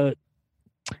 I wrote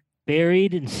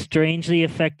buried and strangely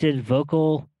affected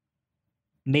vocal,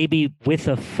 maybe with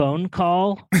a phone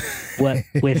call,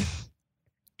 with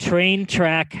train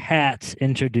track hats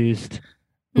introduced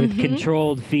with Mhm.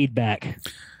 controlled feedback.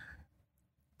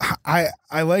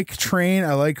 I like train.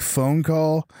 I like phone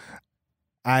call.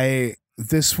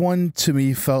 This one to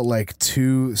me felt like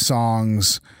 2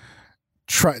 songs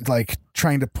trying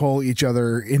to pull each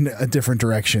other in a different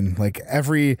direction. Like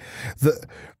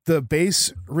the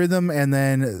bass rhythm and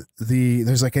then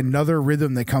there's like another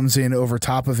rhythm that comes in over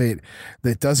top of it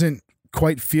that doesn't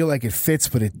quite feel like it fits,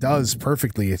 but it does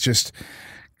perfectly. It just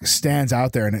stands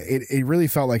out there, and it really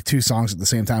felt like 2 songs at the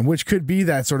same time, which could be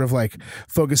that sort of like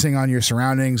focusing on your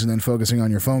surroundings and then focusing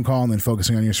on your phone call and then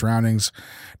focusing on your surroundings.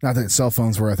 Not that cell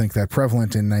phones were, I think, that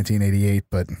prevalent in 1988,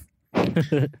 but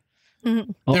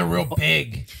They're real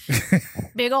big.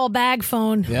 Big old bag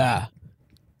phone. Yeah.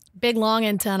 Big long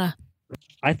antenna.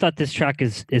 I thought this track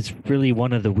is really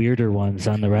one of the weirder ones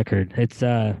on the record.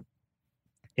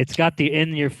 It's got the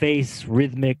in your face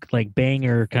rhythmic like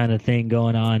banger kind of thing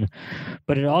going on,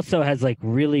 but it also has like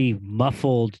really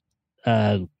muffled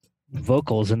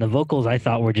vocals, and the vocals I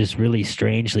thought were just really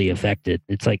strangely affected.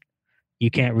 It's like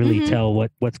you can't really tell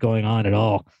what's going on at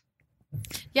all.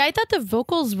 Yeah, I thought the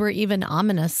vocals were even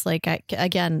ominous. Like I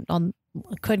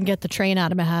couldn't get the train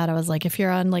out of my head. I was like, if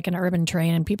you're on like an urban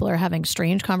train and people are having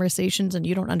strange conversations and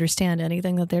you don't understand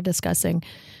anything that they're discussing,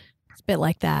 it's a bit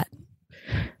like that.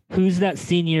 Who's That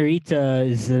Senorita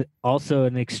is also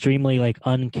an extremely like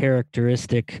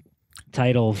uncharacteristic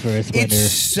title for a Splendor.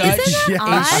 It's such Isn't that a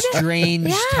odd? strange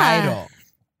Yeah. title.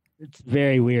 It's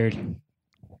very weird.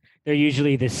 They're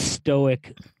usually this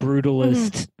stoic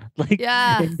brutalist, like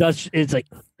Yeah. It's like,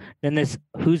 then this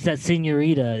Who's That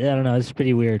Senorita? I don't know. It's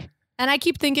pretty weird. And I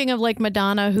keep thinking of like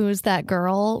Madonna, Who's That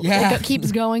Girl? Yeah. It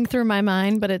keeps going through my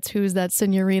mind, but it's Who's That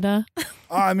Senorita?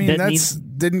 I mean, That that's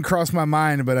didn't cross my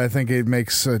mind, but I think it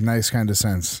makes a nice kind of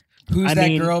sense. Who's I That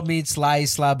mean- Girl meets La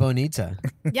Isla Bonita.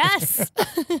 Yes.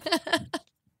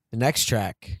 The next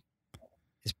track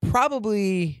is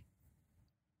probably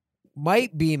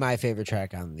might be my favorite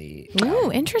track on the Ooh,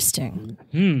 album.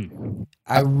 interesting.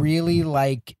 I really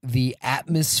like the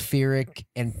atmospheric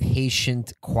and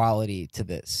patient quality to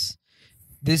this.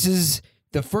 This is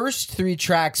the first three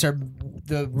tracks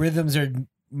the rhythms are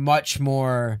much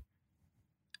more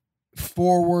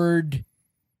forward,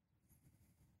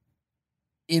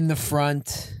 in the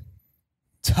front,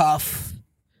 tough.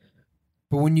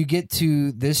 But when you get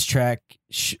to this track,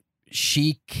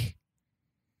 Chic,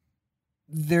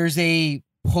 there's a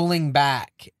pulling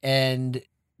back and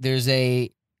there's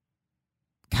a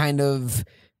kind of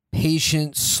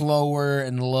patient, slower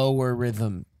and lower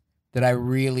rhythm that I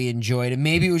really enjoyed. And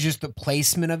maybe it was just the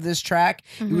placement of this track.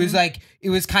 It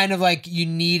was kind of like you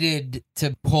needed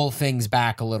to pull things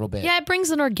back a little bit. Yeah, it brings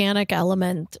an organic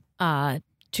element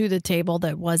to the table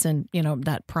that wasn't,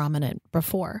 that prominent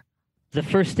before. The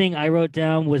first thing I wrote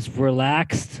down was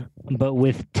relaxed, but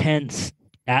with tense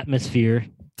atmosphere.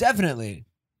 Definitely.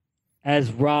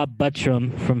 As Rob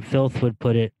Buttram from Filth would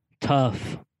put it,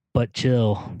 tough but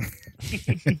chill.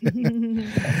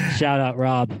 Shout out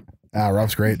Rob.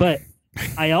 Rob's great. But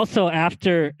I also,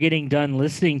 after getting done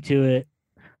listening to it,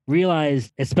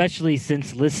 realized, especially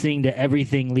since listening to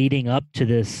everything leading up to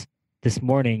this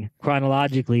morning,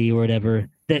 chronologically or whatever,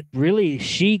 that really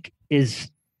Chic is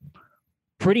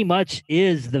pretty much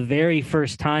is the very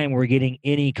first time we're getting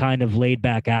any kind of laid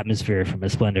back atmosphere from a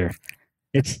Splendor.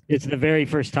 It's the very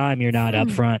first time you're not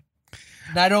up front.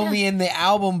 Not only in the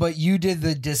album, but you did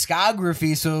the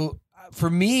discography. So for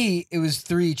me, it was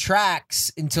 3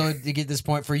 tracks until to get this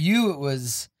point. For you, it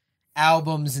was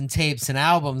albums and tapes and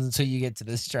albums until you get to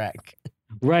this track.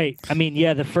 Right. I mean,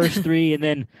 yeah, the first 3, and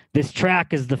then this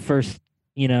track is the first,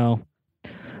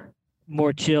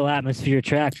 more chill atmosphere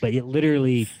track, but it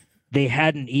literally, they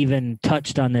hadn't even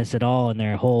touched on this at all in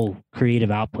their whole creative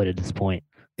output at this point.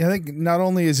 I think not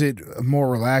only is it more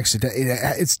relaxed,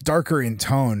 it's darker in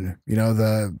tone.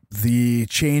 The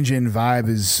change in vibe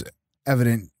is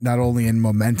evident not only in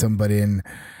momentum, but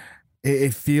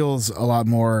it feels a lot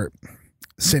more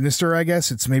sinister, I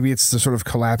guess. It's the sort of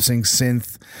collapsing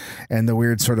synth and the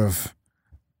weird sort of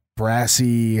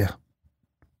brassy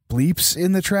bleeps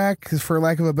in the track, for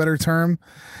lack of a better term.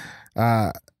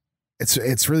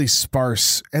 It's really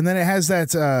sparse, and then it has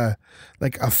that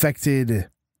like affected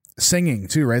singing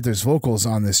too, right? There's vocals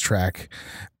on this track,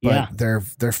 but they're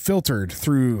filtered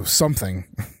through something.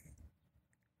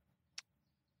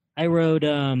 I wrote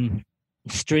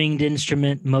stringed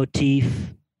instrument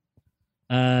motif,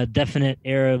 definite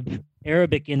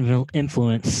Arabic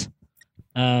influence,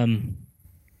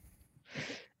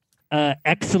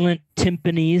 excellent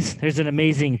timpanis. There's an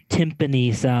amazing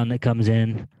timpani sound that comes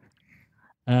in,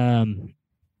 and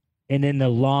then the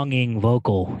longing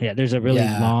vocal. Yeah, there's a really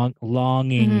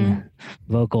longing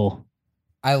vocal.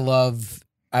 I love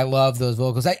those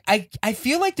vocals. I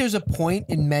feel like there's a point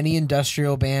in many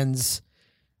industrial bands'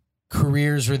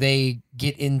 careers where they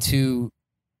get into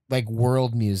like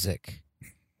world music.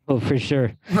 Oh, for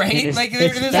sure. Right? And Like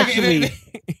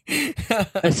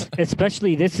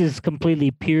especially this is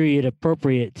completely period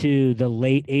appropriate to the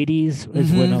late 80s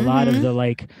is when a lot of the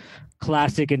like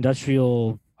classic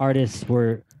industrial artists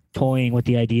were toying with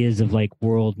the ideas of like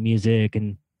world music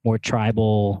and more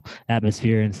tribal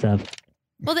atmosphere and stuff.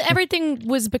 Well, everything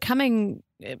was becoming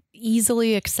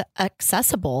easily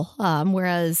accessible,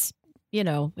 whereas,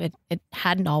 it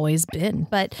hadn't always been.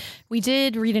 But we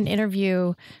did read an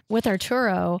interview with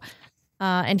Arturo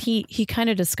And he kind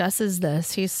of discusses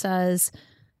this. He says,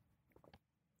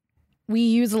 we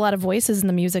use a lot of voices in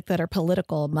the music that are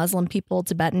political. Muslim people,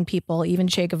 Tibetan people, even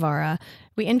Che Guevara.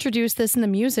 We introduce this in the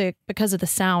music because of the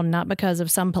sound, not because of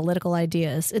some political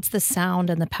ideas. It's the sound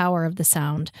and the power of the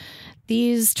sound.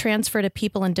 These transfer to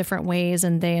people in different ways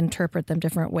and they interpret them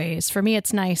different ways. For me,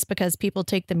 it's nice because people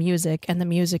take the music and the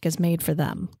music is made for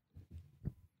them.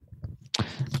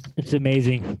 It's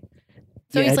amazing.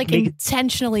 So he's like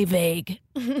intentionally vague.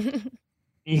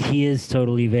 He is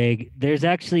totally vague. There's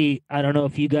actually, I don't know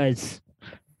if you guys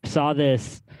saw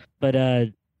this, but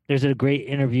there's a great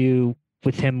interview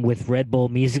with him with Red Bull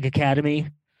Music Academy.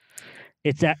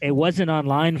 It wasn't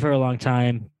online for a long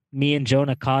time. Me and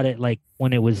Jonah caught it like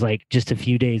when it was like just a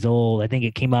few days old. I think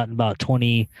it came out in about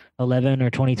 2011 or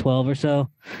 2012 or so.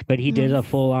 But he did a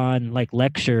full on like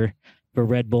lecture for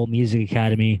Red Bull Music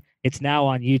Academy. It's now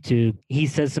on YouTube. He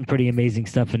says some pretty amazing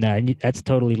stuff in that. And that's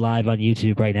totally live on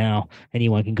YouTube right now.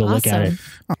 Anyone can go look at it.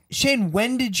 Shane,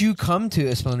 when did you come to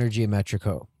Esplonergia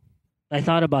Metrico? I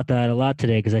thought about that a lot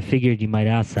today because I figured you might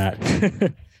ask that.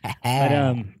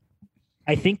 But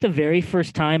I think the very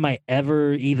first time I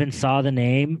ever even saw the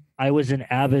name, I was an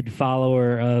avid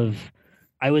follower of,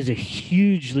 I was a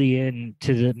hugely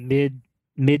into the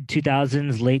mid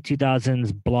 2000s, late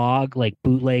 2000s blog, like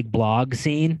bootleg blog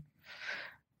scene.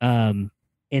 And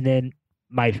then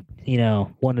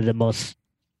one of the most,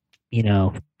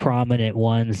 prominent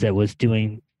ones that was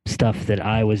doing stuff that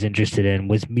I was interested in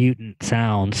was Mutant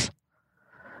Sounds.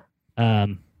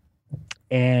 And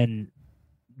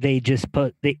they just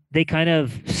they kind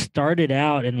of started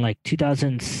out in like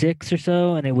 2006 or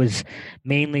so. And it was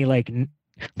mainly like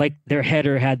their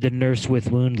header had the Nurse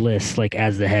with Woundless, like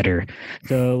as the header.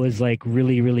 So it was like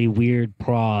really, really weird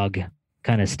prog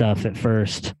kind of stuff at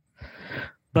first.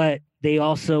 But they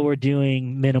also were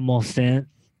doing minimal synth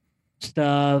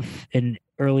stuff and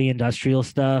early industrial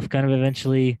stuff kind of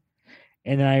eventually.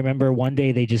 And then I remember one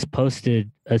day they just posted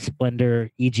a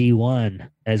Splendor EG1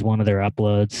 as one of their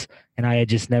uploads. And I had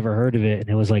just never heard of it. And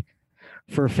it was like,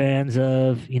 for fans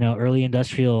of, early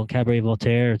industrial, Cabaret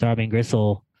Voltaire, Throbbing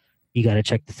Gristle, you got to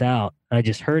check this out. And I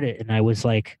just heard it. And I was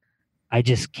like, I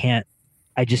just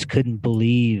couldn't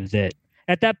believe that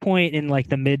at that point in like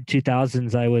the mid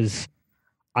 2000s,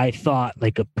 I thought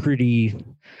like a pretty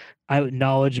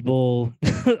knowledgeable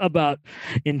about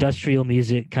industrial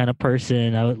music kind of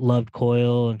person. I loved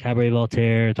Coil and Cabaret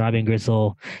Voltaire, Throbbing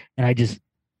Gristle, and I just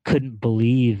couldn't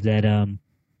believe that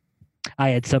I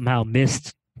had somehow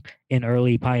missed an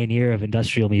early pioneer of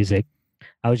industrial music.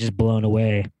 I was just blown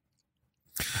away.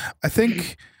 I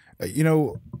think,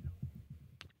 the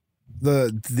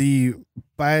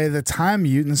by the time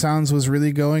Mutant Sounds was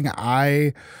really going,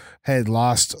 I had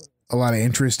lost a lot of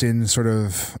interest in sort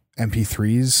of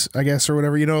MP3s, I guess, or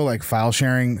whatever, like file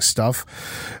sharing stuff.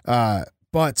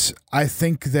 But I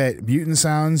think that Mutant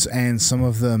Sounds and some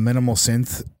of the minimal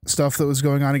synth stuff that was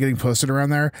going on and getting posted around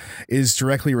there is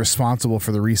directly responsible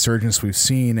for the resurgence we've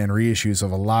seen and reissues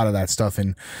of a lot of that stuff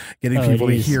and getting people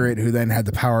to hear it, who then had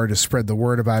the power to spread the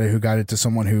word about it, who got it to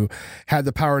someone who had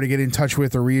the power to get in touch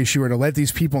with or reissue or to let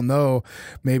these people know,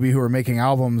 maybe who were making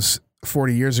albums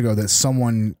 40 years ago, that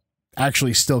someone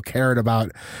actually still cared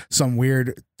about some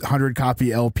weird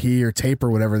 100-copy LP or tape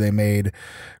or whatever they made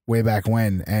way back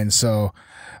when. And so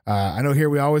I know here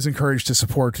we always encourage to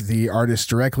support the artists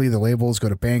directly, the labels, go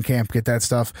to Bandcamp, get that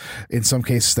stuff. In some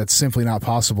cases, that's simply not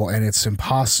possible, and it's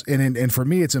impossible. And for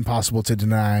me, it's impossible to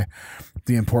deny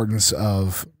the importance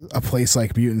of a place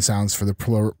like Mutant Sounds for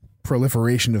the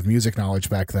proliferation of music knowledge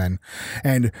back then.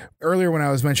 And earlier when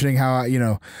I was mentioning how,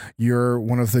 you're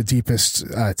one of the deepest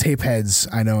tape heads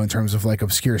I know in terms of like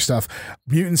obscure stuff,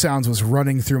 Mutant Sounds was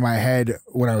running through my head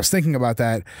when I was thinking about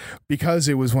that, because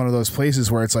it was one of those places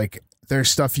where it's like, there's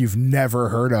stuff you've never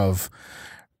heard of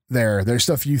there. There's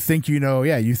stuff you think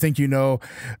you think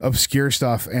obscure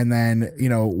stuff. And then,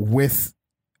 with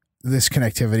this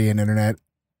connectivity and internet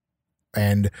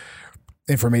and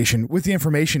information, with the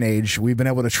information age, we've been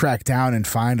able to track down and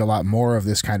find a lot more of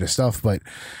this kind of stuff, but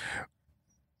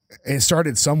it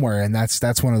started somewhere, and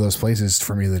that's one of those places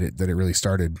for me that it really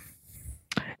started.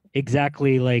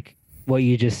 Exactly like what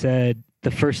you just said. The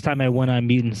first time I went on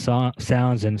Mutant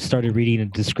Sounds and started reading the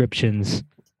descriptions,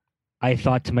 I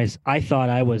thought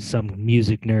I was some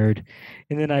music nerd,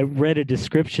 and then I read a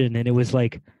description, and it was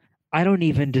like, I don't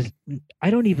even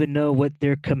know what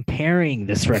they're comparing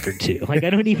this record to. Like,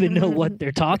 I don't even know what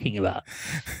they're talking about.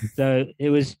 So it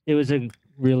was a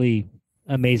really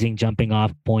amazing jumping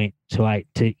off point to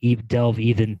delve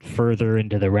even further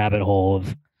into the rabbit hole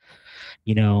of,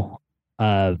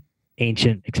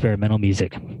 ancient experimental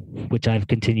music, which I've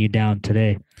continued down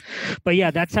today. But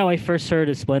yeah, that's how I first heard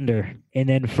of Splendor. And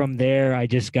then from there, I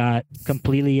just got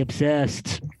completely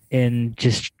obsessed and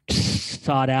just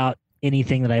sought out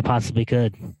anything that I possibly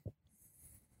could.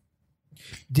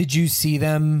 Did you see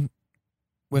them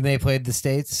when they played the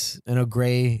States? I know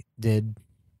Gray did.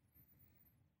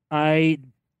 I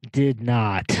did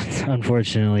not,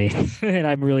 unfortunately. And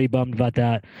I'm really bummed about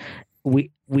that.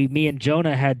 Me and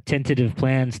Jonah had tentative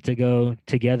plans to go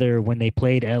together when they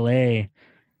played LA,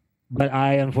 but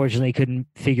I unfortunately couldn't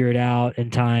figure it out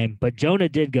in time. But Jonah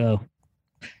did go,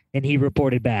 and he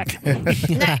reported back. Nice.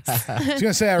 I was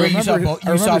gonna say I Wait, you saw remember both-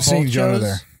 you saw seeing both Jonah shows?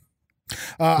 there.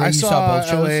 Wait, I you saw saw both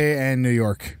shows? LA and New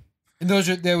York. And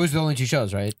there was the only 2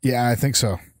 shows, right? Yeah, I think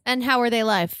so. And how are they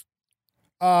live?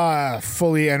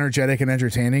 Fully energetic and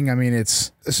entertaining. I mean,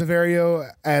 it's Severio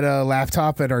at a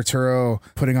laptop at Arturo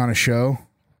putting on a show.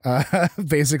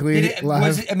 Basically, Did it,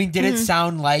 live. did it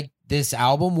sound like this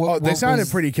album? What, They what sounded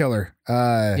was- pretty killer.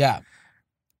 Yeah.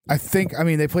 I think. I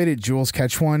mean, they played at Jules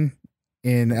Catch One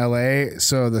in LA,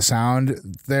 so the sound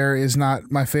there is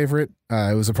not my favorite.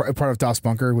 It was a part of Das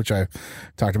Bunker, which I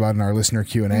talked about in our listener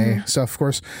Q&A stuff, of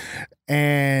course.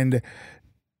 And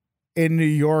in New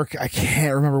York, I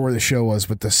can't remember where the show was,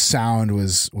 but the sound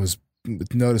was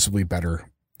noticeably better,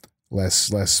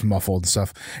 less muffled and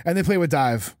stuff. And they played with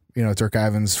Dive, Dirk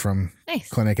Ivins from Nice.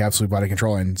 Clinic, Absolute Body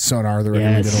Control, and Sonar, the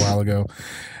record we did a while ago.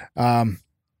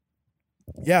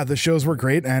 Yeah, the shows were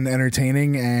great and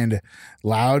entertaining and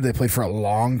loud. They played for a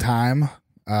long time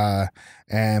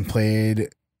and played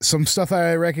some stuff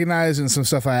I recognized and some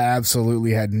stuff I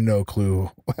absolutely had no clue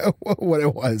what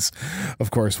it was, of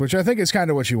course, which I think is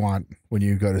kind of what you want when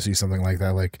you go to see something like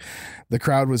that. Like, the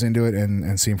crowd was into it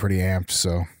and seemed pretty amped.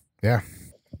 So, yeah.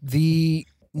 The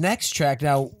next track,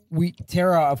 now,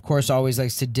 Tara, of course, always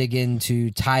likes to dig into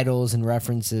titles and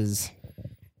references.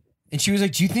 And she was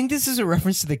like, do you think this is a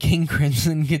reference to the King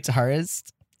Crimson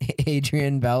guitarist,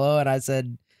 Adrian Bello? And I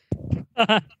said,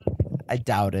 I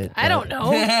doubt it. I don't know.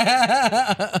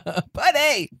 But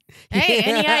hey. Hey,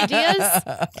 any ideas?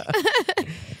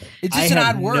 It's I just an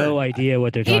have odd word. no idea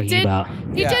what they're talking did- about.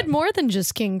 He Yeah. did more than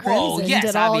just King Crimson. Well, yes,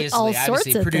 did obviously. all sorts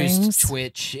obviously of produced things.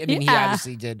 Twitch. I mean, he Yeah.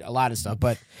 obviously did a lot of stuff,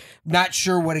 but not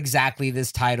sure what exactly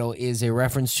this title is a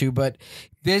reference to. But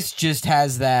this just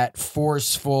has that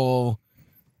forceful,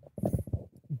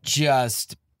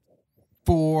 just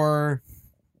force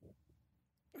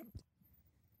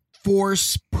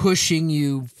pushing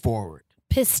you forward.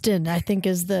 Piston, I think,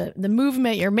 is the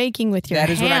movement you're making with your That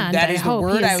is hand. that is the hope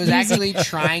word he I is was using. actually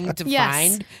trying to Yes.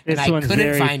 find, This and I one's couldn't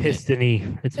very find it.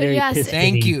 piston-y. It's very Yes. piston-y.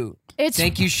 Thank you. It's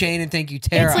Thank you, Shane, and thank you,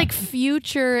 Tara. It's like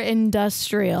future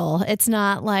industrial. It's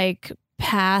not like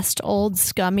past old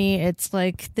scummy. It's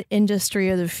like the industry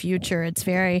of the future. It's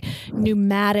very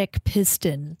pneumatic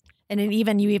piston. And you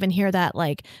even hear that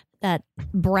that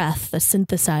breath, the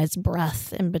synthesized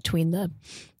breath in between the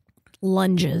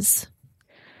lunges.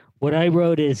 What I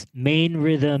wrote is main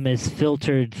rhythm is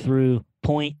filtered through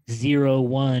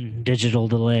 0.01 digital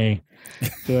delay.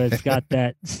 So it's got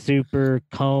that super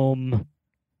comb,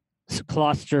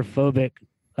 claustrophobic,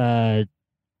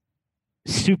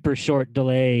 super short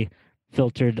delay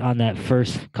filtered on that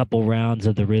first couple rounds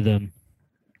of the rhythm.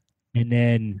 And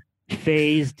then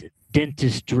phased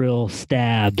dentist drill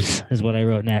stabs is what I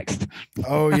wrote next.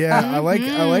 Oh, yeah. I like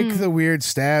the weird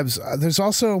stabs. There's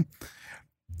also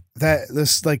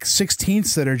this like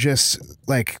 16ths that are just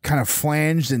like kind of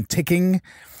flanged and ticking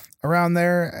around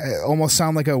there. It almost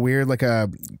sound like a weird, I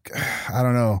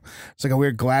don't know. It's like a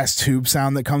weird glass tube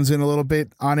sound that comes in a little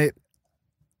bit on it.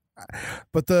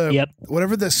 But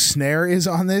whatever the snare is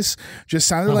on this just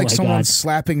sounded like my someone God.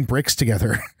 slapping bricks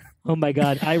together. Oh my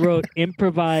God. I wrote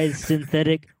improvised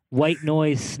synthetic white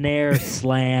noise snare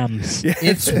slams.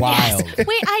 it's wild.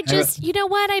 Wait, you know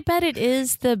what? I bet it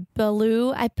is the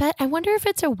Bellew. I wonder if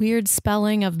it's a weird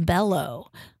spelling of bellow,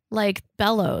 like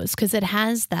bellows, because it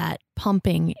has that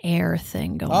pumping air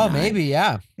thing going on. Oh, maybe,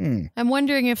 yeah. I'm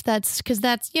wondering if that's because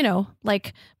that's,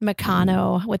 like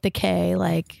Meccano with the K.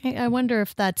 Like, I wonder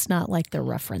if that's not like the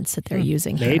reference that they're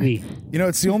using here. Maybe.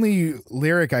 It's the only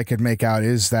lyric I could make out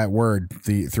is that word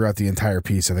throughout the entire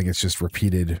piece. I think it's just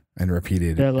repeated and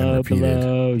repeated and Below, repeated.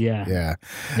 below, yeah. Yeah.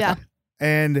 Yeah.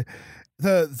 And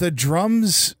the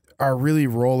drums are really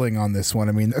rolling on this one.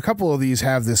 I mean, a couple of these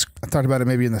have this. I talked about it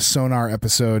maybe in the Sonar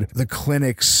episode. The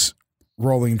Clinic's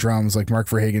rolling drums, like Mark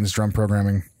Verhagen's drum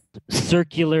programming.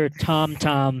 Circular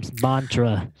tom-tom's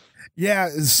mantra. Yeah,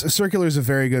 circular is a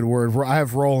very good word. I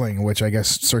have rolling, which I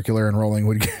guess circular and rolling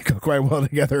would go quite well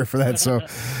together for that. So,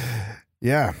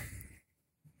 yeah.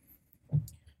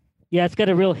 Yeah, it's got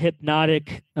a real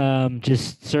hypnotic,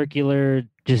 just circular,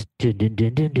 just dun, dun,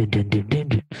 dun, dun, dun, dun, dun, dun,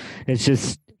 dun. It's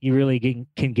just you really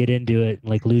can get into it, and,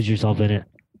 like lose yourself in it.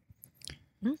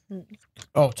 Mhm.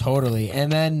 Oh, totally.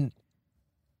 And then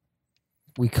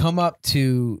we come up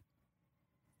to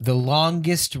the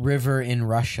longest river in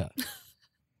Russia.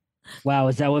 Wow,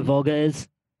 is that what Volga is?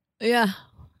 Yeah.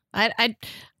 I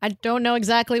don't know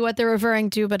exactly what they're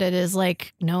referring to, but it is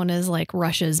like known as like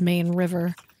Russia's main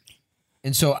river.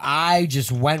 And so I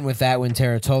just went with that when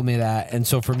Tara told me that. And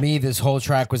so for me, this whole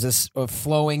track was a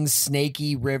flowing,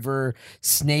 snaky river,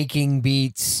 snaking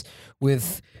beats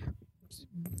with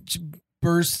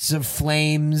bursts of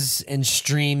flames and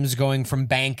streams going from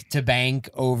bank to bank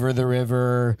over the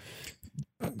river,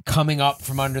 coming up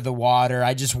from under the water.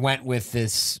 I just went with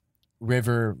this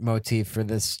river motif for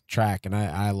this track, and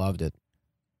I loved it.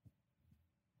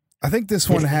 I think this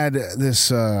one had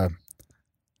this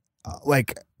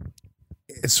like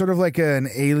it's sort of like an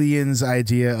Aliens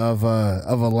idea of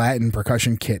a Latin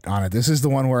percussion kit on it. This is the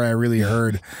one where I really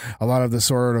heard a lot of the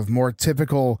sort of more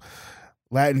typical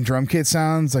Latin drum kit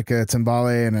sounds, like a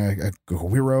timbale and a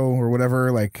güiro or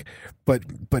whatever, like but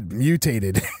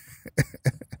mutated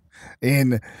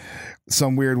in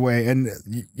some weird way. And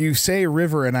you say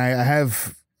river, and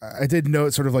I did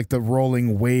note sort of like the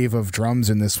rolling wave of drums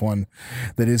in this one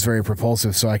that is very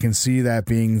propulsive. So I can see that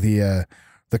being the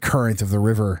current of the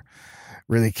river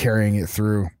really carrying it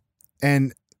through.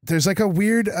 And there's like a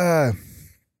weird, it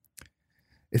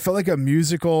felt like a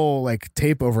musical like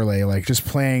tape overlay, like just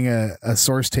playing a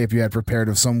source tape you had prepared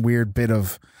of some weird bit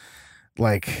of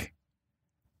like,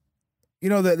 you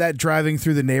know, that driving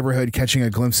through the neighborhood, catching a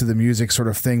glimpse of the music sort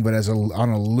of thing, but on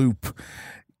a loop.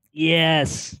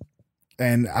 Yes.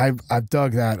 And I've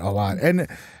dug that a lot. And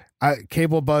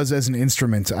cable buzz as an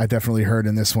instrument, I definitely heard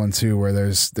in this one too, where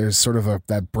there's sort of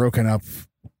that broken up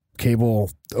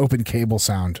open cable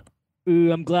sound.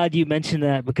 Ooh, I'm glad you mentioned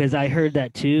that because I heard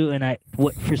that too, and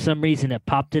for some reason it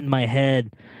popped in my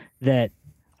head that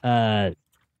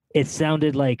it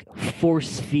sounded like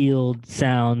force field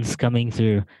sounds coming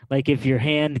through. Like if your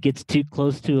hand gets too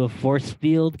close to a force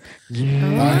field. I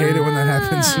hate it when that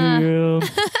happens.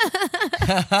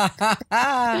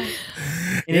 And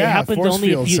it happens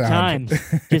only a few times.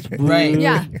 Just Right.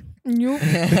 Yeah.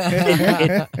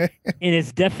 And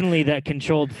it's definitely that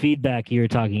controlled feedback you were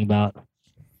talking about.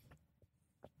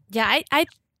 Yeah, I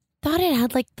thought it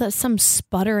had like some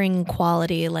sputtering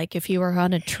quality, like if you were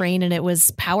on a train and it was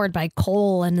powered by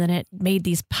coal and then it made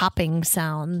these popping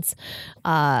sounds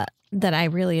that I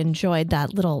really enjoyed,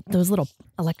 those little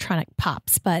electronic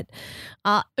pops. But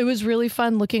it was really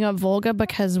fun looking up Volga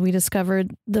because we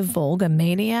discovered the Volga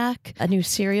Maniac, a new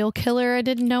serial killer I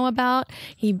didn't know about.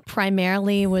 He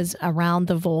primarily was around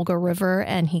the Volga River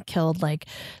and he killed like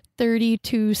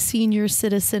 32 senior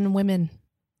citizen women.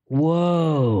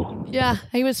 Whoa. Yeah,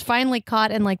 he was finally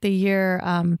caught in like the year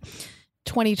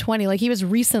 2020. Like he was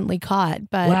recently caught,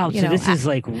 but Wow, you so know, this is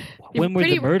like, when were the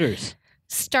pretty- murders?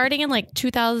 starting in like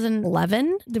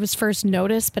 2011. It was first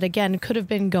noticed, but again, could have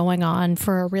been going on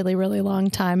for a really, really long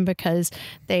time because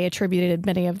they attributed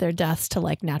many of their deaths to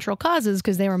like natural causes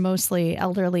because they were mostly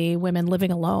elderly women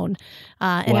living alone.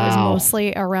 And it was Wow.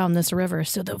 mostly around this river.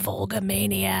 So the Volga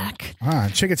Maniac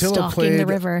Chikatilo stalking played the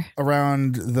river.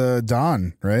 around the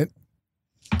Don, right?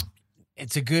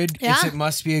 It's a good. Yeah. It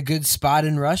must be a good spot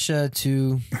in Russia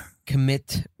to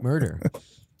commit murder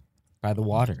by the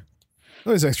water.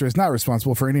 Louis Extra is not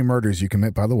responsible for any murders you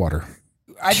commit by the water.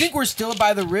 I think we're still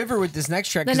by the river with this next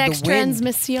track. The next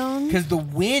transmission. Because the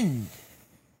wind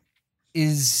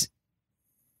is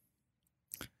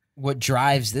what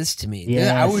drives this to me.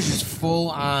 Yes. I was just full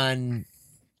on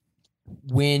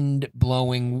wind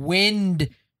blowing, wind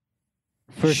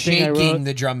First thing I wrote, shaking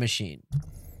the drum machine.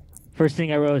 First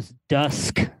thing I wrote is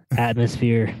dusk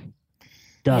atmosphere.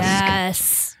 Dusk.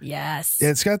 Yes. Yes. Yeah,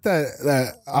 it's got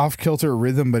that off kilter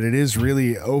rhythm, but it is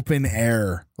really open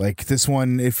air. Like this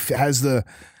one, it does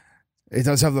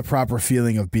have the proper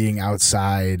feeling of being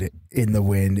outside in the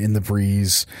wind, in the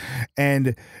breeze,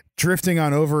 and drifting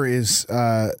on over is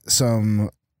some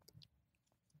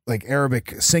like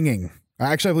Arabic singing.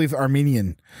 Actually, I believe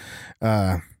Armenian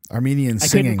singing. I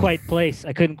couldn't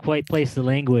quite place the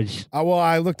language. Well,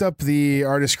 I looked up the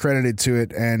artist credited to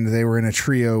it, and they were in a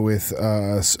trio with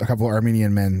a couple of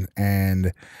Armenian men,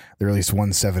 and they released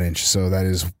 1 7-inch. So that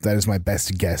is my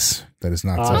best guess. That is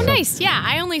not. Awesome. Oh, nice. Yeah.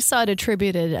 I only saw it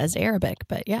attributed as Arabic,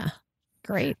 but yeah.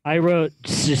 Great. I wrote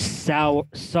just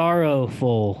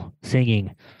sorrowful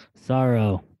singing.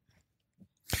 Sorrow.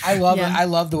 I love Yeah. it. I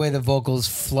love the way the vocals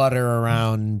flutter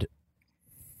around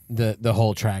the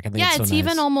whole track. I think Yeah, it's so it's nice.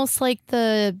 even almost like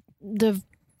the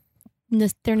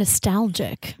they're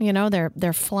nostalgic. You know,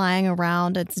 they're flying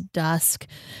around. It's dusk,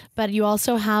 but you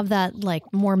also have that like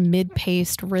more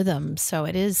mid-paced rhythm. So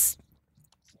it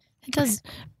does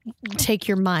take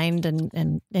your mind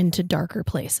and into darker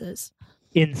places.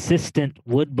 Insistent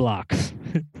wood blocks.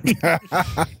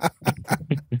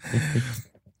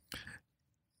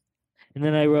 And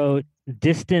then I wrote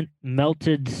distant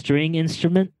melted string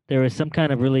instrument. There was some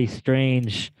kind of really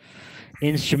strange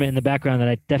instrument in the background that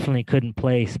I definitely couldn't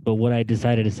place, but what I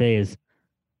decided to say is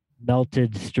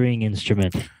melted string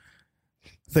instrument. I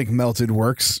think melted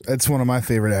works. It's one of my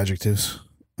favorite adjectives.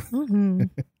 Mm-hmm.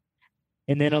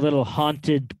 And then a little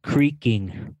haunted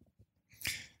creaking.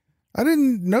 I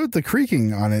didn't note the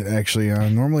creaking on it, actually.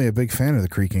 I'm normally a big fan of the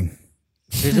creaking.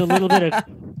 There's a little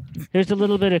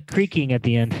bit of creaking at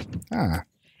the end. Ah.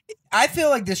 I feel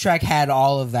like this track had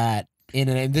all of that in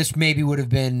it. And this maybe would have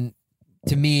been,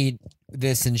 to me,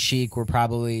 this and Chic were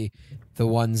probably the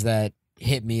ones that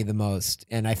hit me the most.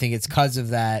 And I think it's because of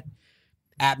that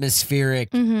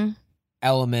atmospheric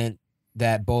element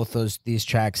that both these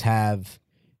tracks have.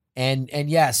 And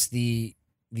yes, the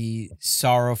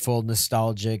sorrowful,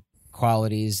 nostalgic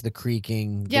qualities, the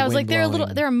creaking. Yeah, the I was like,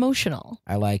 wind they're emotional.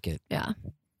 I like it. Yeah.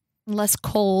 Less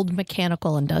cold,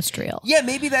 mechanical, industrial. Yeah,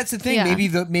 maybe that's the thing.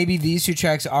 Yeah. Maybe these two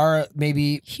tracks are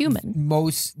maybe Human.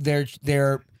 Most their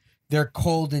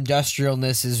cold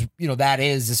industrialness is, that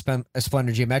is a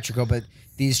Splendor Geometrico, but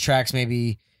these tracks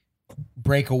maybe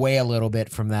break away a little bit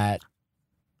from that.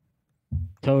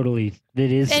 Totally.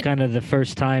 It is kind of the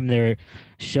first time they're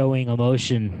showing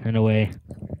emotion in a way.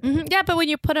 Mm-hmm. Yeah, but when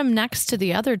you put them next to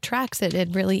the other tracks, it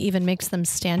really even makes them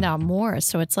stand out more.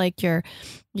 So it's like your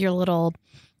little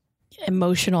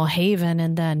emotional haven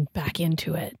and then back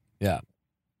into it. Yeah.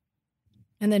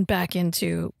 And then back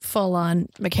into full-on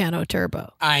Meccano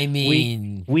Turbo. I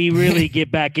mean... We really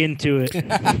get back into it. Look,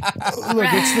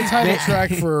 it's the title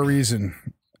track for a reason.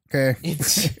 Okay?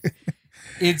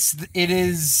 It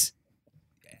is...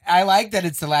 I like that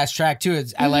it's the last track, too.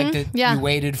 I like that you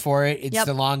waited for it. It's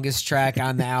the longest track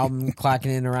on the album,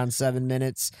 clocking in around 7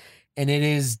 minutes. And it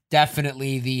is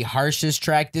definitely the harshest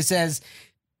track. This has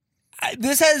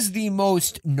the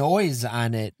most noise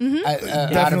on it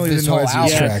out of this whole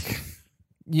album. Track.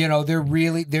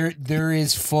 There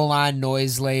is full-on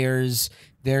noise layers.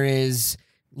 There is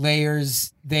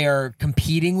layers. They are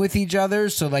competing with each other.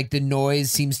 So like the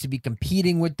noise seems to be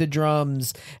competing with the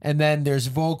drums. And then there's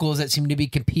vocals that seem to be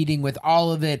competing with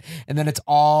all of it. And then it's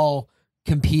all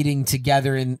competing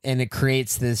together and it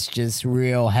creates this just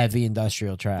real heavy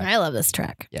industrial track. I love this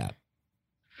track. Yeah.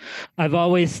 I've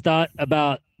always thought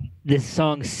about this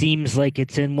song seems like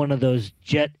it's in one of those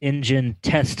jet engine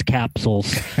test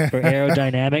capsules for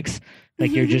aerodynamics.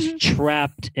 Like you're just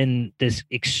trapped in this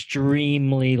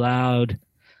extremely loud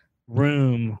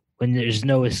room when there's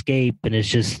no escape. And it's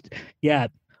just,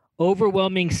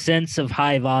 overwhelming sense of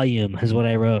high volume is what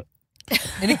I wrote.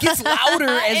 And it gets louder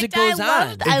as it goes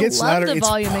on. It gets louder. The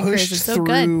volume increase. It's so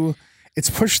good. It's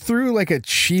pushed through like a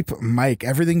cheap mic.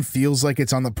 Everything feels like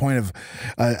it's on the point of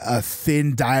a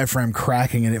thin diaphragm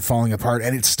cracking and it falling apart.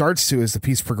 And it starts to, as the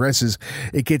piece progresses,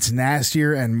 it gets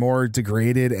nastier and more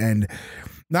degraded and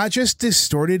not just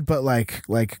distorted, but like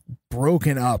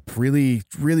broken up, really,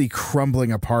 really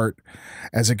crumbling apart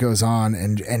as it goes on.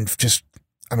 And just,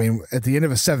 I mean, at the end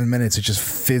of 7 minutes, it just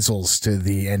fizzles to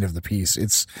the end of the piece.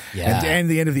 And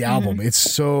the end of the album. It's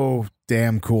so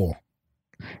damn cool.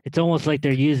 It's almost like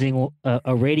they're using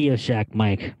a Radio Shack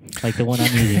mic, like the one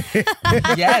I'm using.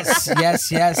 Yes.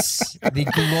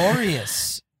 The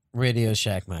glorious Radio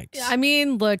Shack mics. I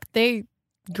mean, look, they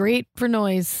great for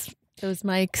noise, those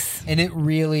mics. And it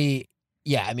really,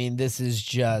 this is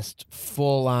just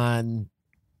full on.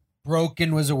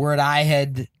 Broken was a word I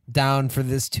had down for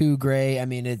this too, Gray. I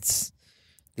mean, this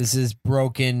is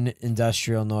broken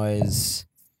industrial noise.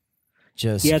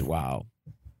 Just wow.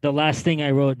 The last thing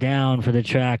I wrote down for the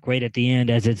track right at the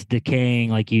end as it's decaying,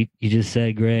 like you just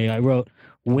said, Gray, I wrote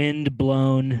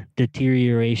wind-blown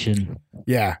deterioration.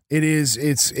 Yeah, it is.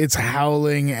 It's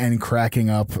howling and cracking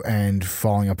up and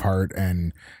falling apart,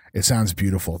 and it sounds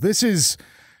beautiful. This is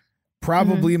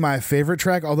probably my favorite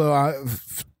track, although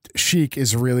Chic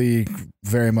is really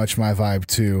very much my vibe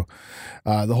too.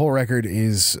 The whole record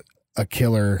is a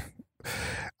killer.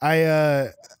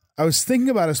 I was thinking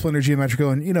about a Splendor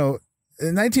Geometrico, and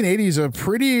the 1980s is a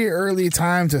pretty early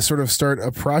time to sort of start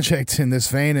a project in this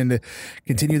vein and to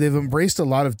continue. They've embraced a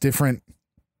lot of different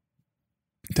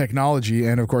technology,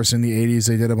 and of course in the 80s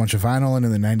they did a bunch of vinyl, and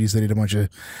in the 90s they did a bunch of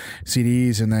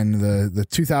CDs, and then the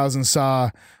 2000s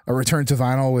saw a return to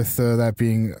vinyl, with that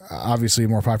being obviously a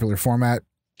more popular format.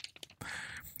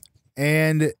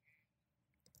 And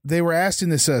they were asked in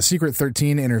this Secret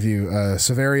 13 interview.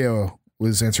 Severio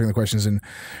was answering the questions and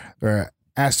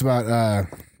asked about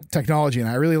technology, and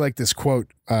I really like this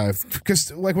quote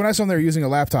because, like, when I saw them, they were using a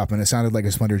laptop, and it sounded like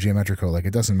a Splendor Geometrico. Like,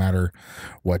 it doesn't matter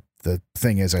what the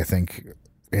thing is. I think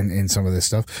in some of this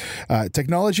stuff,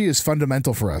 technology is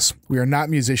fundamental for us. We are not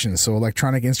musicians, so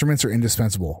electronic instruments are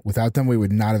indispensable. Without them, we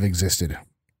would not have existed.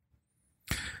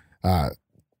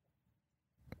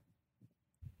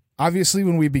 Obviously,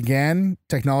 when we began,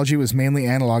 technology was mainly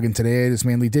analog, and today it is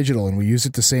mainly digital, and we use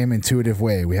it the same intuitive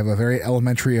way. We have a very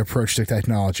elementary approach to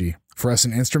technology. For us,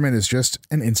 an instrument is just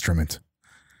an instrument.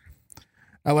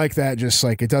 I like that. Just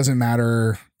like, it doesn't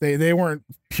matter. They weren't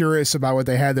purists about what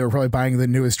they had. They were probably buying the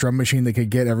newest drum machine they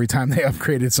could get every time they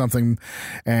upgraded something.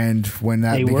 And when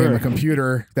that became a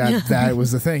computer, that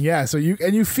was the thing. Yeah. So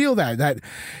you feel that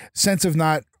sense of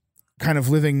not kind of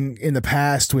living in the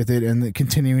past with it and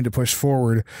continuing to push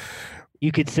forward.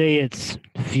 You could say it's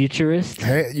futurist.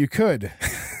 Hey, you could.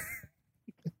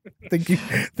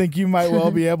 think you might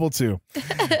well be able to.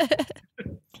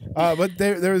 But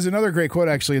there was another great quote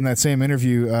actually in that same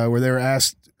interview where they were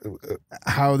asked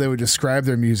how they would describe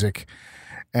their music.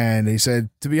 And he said,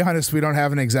 "To be honest, we don't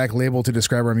have an exact label to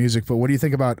describe our music, but what do you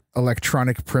think about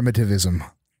electronic primitivism?"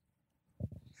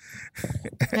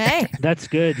 Hey, that's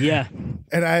good. Yeah.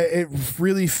 And it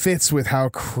really fits with how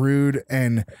crude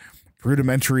and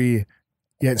rudimentary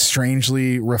yet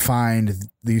strangely refined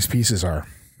these pieces are.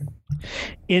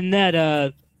 In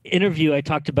that interview I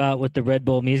talked about with the Red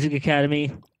Bull Music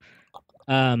Academy,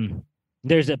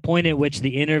 there's a point at which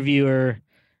the interviewer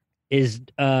is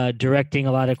directing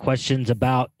a lot of questions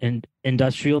about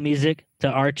industrial music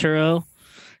to Arturo,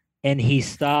 and he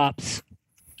stops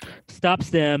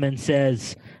them and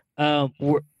says,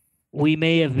 we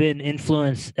may have been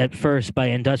influenced at first by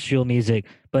industrial music,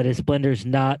 but Esplendor's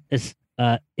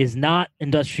is not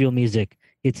industrial music.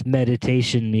 It's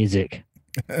meditation music.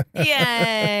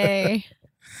 Yay.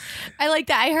 I like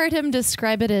that. I heard him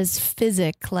describe it as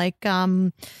physic, like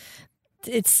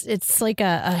it's like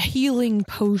a healing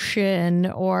potion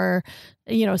or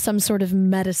some sort of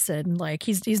medicine. Like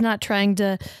he's not trying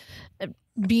to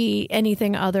be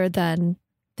anything other than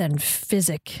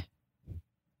physic,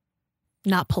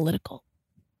 not political.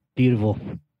 Beautiful.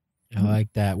 I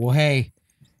like that. Well, hey,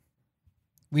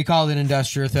 we called it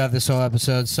industrial throughout this whole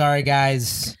episode. Sorry,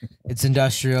 guys. It's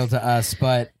industrial to us,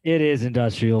 but it is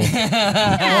industrial.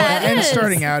 And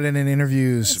starting out in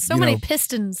interviews, so many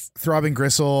pistons. Throbbing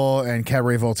Gristle and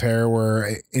Cabaret Voltaire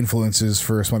were influences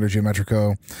for Splendor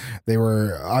Geometrico. They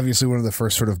were obviously one of the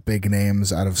first sort of big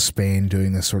names out of Spain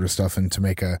doing this sort of stuff and to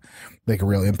make a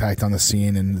real impact on the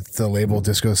scene. And the label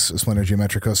Discos Splendor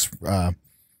Geometrico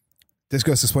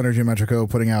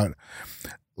putting out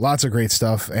lots of great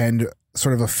stuff and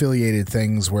sort of affiliated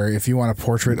things where if you want a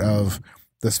portrait of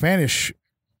the Spanish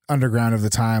underground of the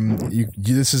time,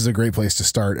 this is a great place to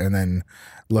start and then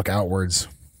look outwards.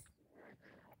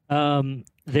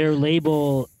 Their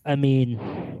label, I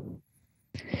mean,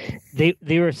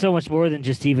 they were so much more than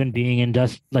just even being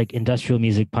industrial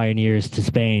music pioneers to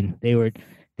Spain. They were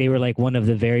like one of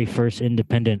the very first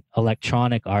independent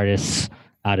electronic artists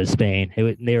out of Spain.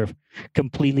 They were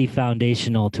completely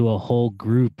foundational to a whole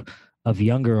group of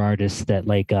younger artists that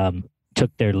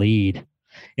took their lead.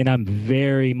 And I'm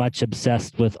very much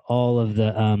obsessed with all of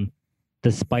the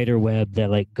spider web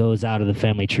that goes out of the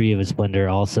family tree of Esplendor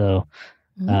also.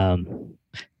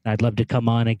 I'd love to come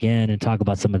on again and talk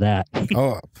about some of that.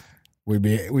 Oh, we'd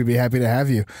be happy to have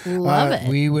you. Love it.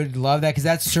 We would love that because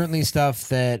that's certainly stuff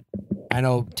that I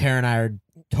know Tara and I are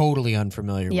totally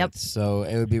unfamiliar with. So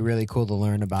it would be really cool to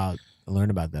learn about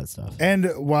that stuff.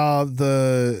 And while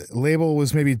the label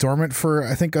was maybe dormant for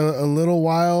I think a little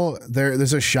while,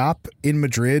 there's a shop in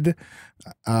Madrid.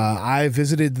 I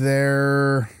visited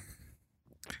there,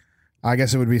 I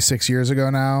guess it would be 6 years ago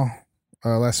now.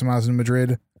 Last time I was in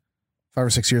Madrid, 5 or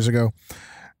 6 years ago.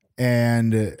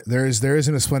 And there is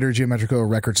an Esplendor Geometrico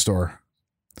record store,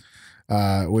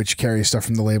 which carries stuff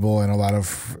from the label and a lot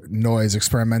of noise,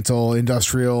 experimental,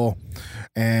 industrial,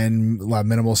 and a lot of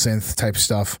minimal synth type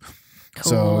stuff. Cool.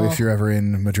 So if you're ever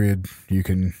in Madrid, you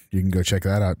can go check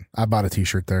that out. I bought a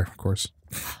t-shirt there, of course.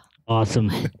 Awesome.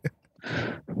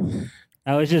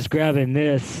 I was just grabbing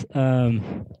this.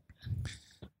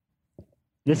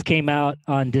 This came out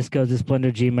on Discos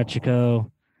Esplendor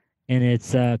Geometrico, and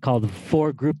it's called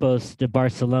Four Grupos de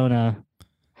Barcelona.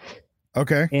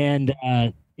 Okay. And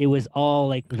it was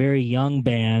all very young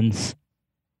bands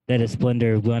that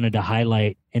Esplendor wanted to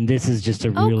highlight, and this is just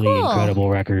a really incredible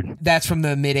record. That's from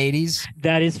the mid 80s.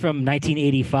 That is from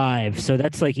 1985, so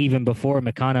that's even before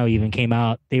Meccano even came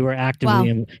out. They were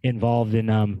actively involved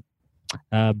in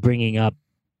bringing up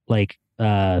like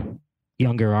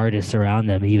younger artists around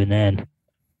them even then.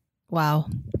 Wow.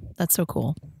 That's so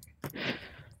cool.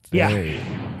 Yeah. Very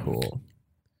cool.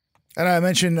 And I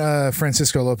mentioned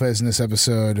Francisco Lopez in this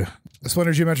episode.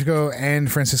 Splendor Geometrico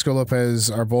and Francisco Lopez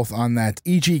are both on that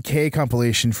EGK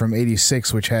compilation from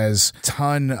 '86, which has a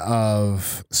ton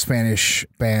of Spanish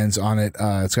bands on it.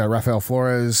 It's got Rafael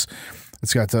Flores.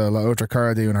 It's got La Otra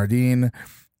Cara de un Jardín.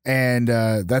 And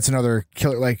that's another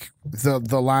killer, like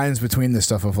the lines between this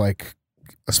stuff of like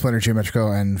Splendor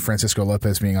Geometrico and Francisco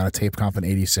Lopez being on a tape comp in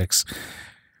 '86.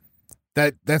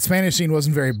 That Spanish scene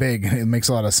wasn't very big. It makes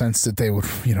a lot of sense that they would,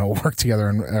 work together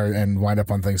and wind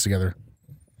up on things together.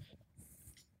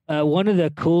 One of the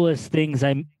coolest things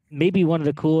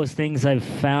I've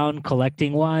found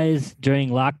collecting wise during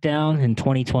lockdown in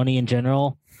 2020 in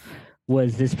general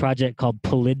was this project called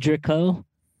Polidrico.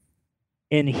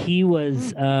 And he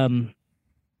was, I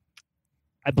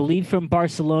believe, from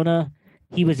Barcelona.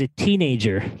 He was a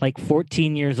teenager, like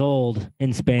 14 years old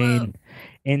in Spain,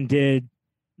 and did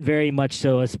very much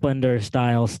so a Splendor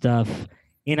style stuff.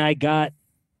 And I got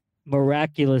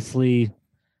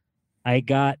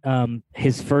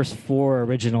his first 4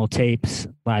 original tapes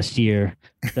last year.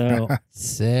 So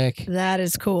Sick. That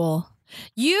is cool.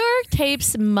 Your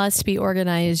tapes must be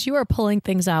organized. You are pulling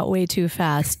things out way too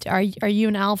fast. Are you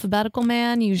an alphabetical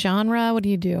man? You genre? What do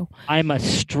you do? I'm a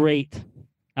straight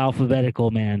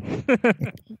alphabetical man.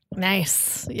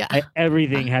 Nice. Yeah.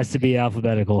 Everything has to be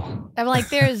alphabetical. I'm like,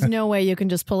 there is no way you can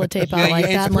just pull a tape out Yeah, like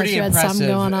it's that unless pretty you had something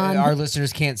impressive. going on. Our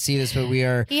listeners can't see this, but we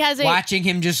are He has a watching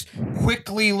him just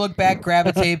quickly look back, grab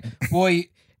a tape. Boy,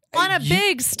 on a you-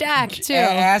 big stack too.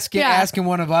 asking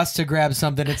one of us to grab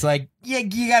something. It's like, yeah,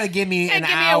 you got to give me Yeah, an give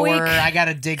me a hour. week. I got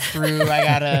to dig through. I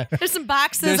got to. There's some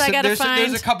boxes I gotta find.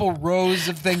 There's a couple rows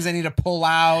of things I need to pull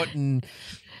out, and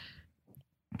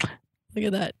Look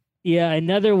at that. Yeah,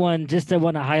 another one just I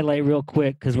want to highlight real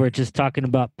quick because we're just talking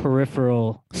about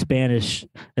peripheral Spanish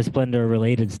Esplendor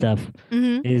related stuff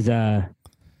Mm-hmm. is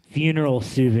Funeral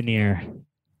Souvenir,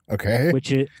 Okay.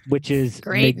 which is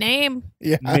Great name.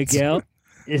 Yeah. Miguel.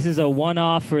 This is a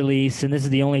one-off release, and this is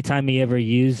the only time he ever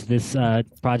used this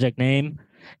project name.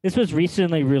 This was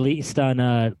recently released on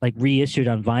reissued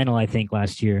on vinyl, I think,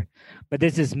 last year. But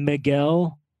this is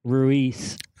Miguel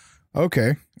Ruiz,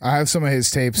 Okay. I have some of his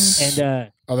tapes.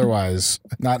 and Otherwise,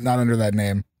 not under that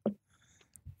name.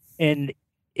 and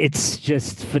it's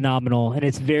just phenomenal, and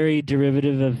it's very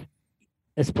derivative of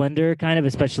Esplendor, kind of,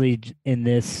 especially in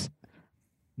this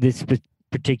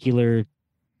particular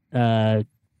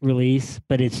release.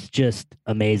 But it's just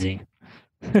amazing.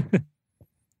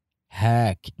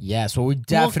 heck yes. Well, we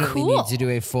definitely cool. need to do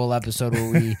a full episode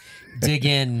where we dig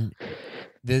in.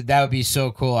 That would be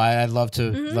so cool. I'd love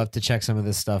to check some of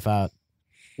this stuff out.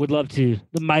 Would love to.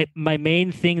 My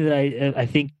main thing that I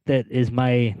think that is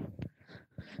my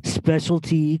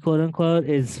specialty, quote unquote,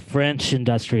 is French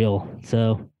industrial.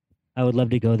 So I would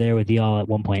love to go there with y'all at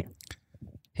one point.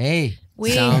 Hey,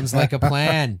 We. sounds like a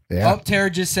plan. Yeah. Oh, Tara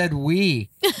just said we.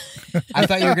 I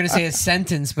thought you were going to say a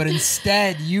sentence, but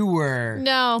instead you were.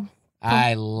 No.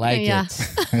 I like Yeah.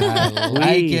 it. I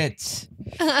like We. it.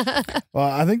 Well,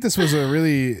 I think this was a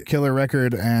really killer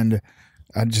record and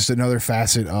just another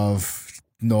facet of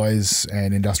noise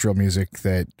and industrial music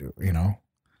that,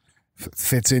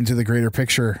 fits into the greater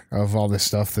picture of all this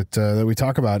stuff that we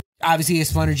talk about. Obviously,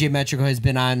 Splendor Geometrico has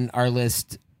been on our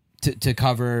list to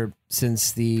cover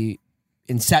since the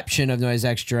inception of Noise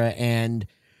Extra, and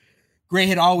Gray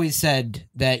had always said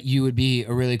that you would be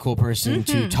a really cool person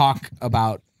to talk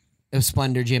about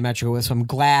Splendor Geometrico with. So I'm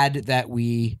glad that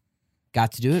we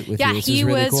got to do it with Yeah, you. This he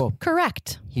was really was cool.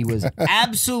 correct. He was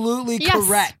absolutely Yes.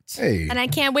 correct. Hey. And I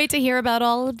can't wait to hear about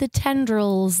all of the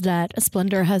tendrils that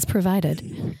Splendor has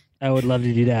provided. I would love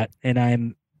to do that, and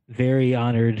I'm very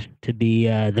honored to be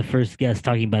the first guest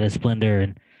talking about Esplendor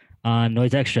and on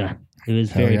Noise Extra. It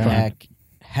was Hell very yeah. fun.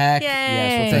 Heck Yay.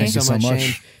 yes. Well, Thank thanks you so so much, much.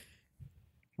 Shane.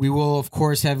 We will, of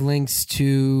course, have links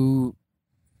to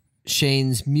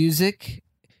Shane's music.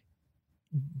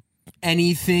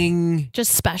 Anything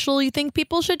Just special you think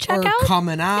people should check or out?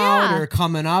 coming out Yeah. or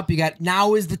coming up, you got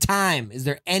now is the time. Is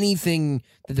there anything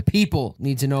that the people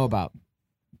need to know about?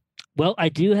 Well, I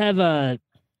do have a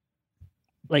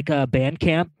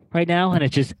Bandcamp right now, and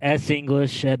it's just S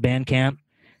English at Bandcamp.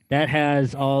 That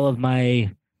has all of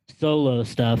my solo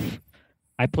stuff.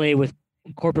 I play with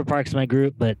Corporate Parks, my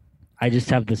group, but I just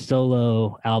have the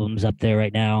solo albums up there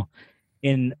right now.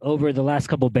 And over the last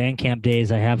couple Bandcamp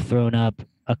days, I have thrown up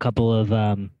a couple of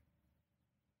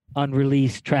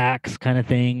unreleased tracks kind of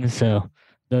things. So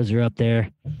those are up there.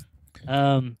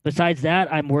 Besides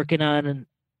that, I'm working on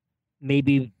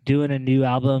maybe doing a new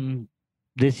album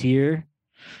this year.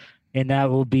 and that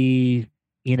will be,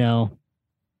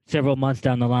 several months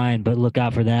down the line, but look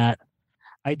out for that.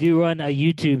 I do run a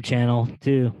YouTube channel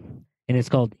too, and it's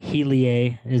called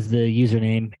Heliae is the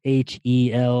username,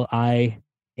 HELIAE,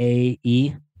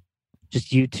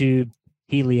 just YouTube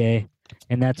Heliae,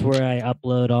 and that's where I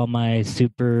upload all my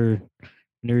super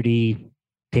nerdy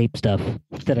tape stuff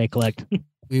that I collect.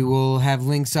 We will have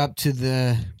links up to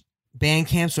the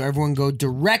Bandcamp so everyone go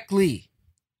directly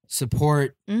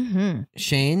support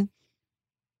Shane.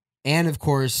 And of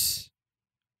course,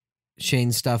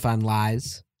 Shane's stuff on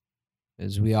Lies,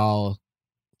 as we all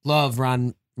love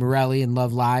Ron Morelli and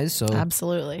love Lies. So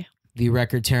Absolutely. the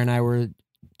record Tara and I were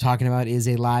talking about is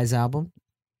a Lies album.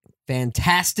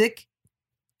 Fantastic.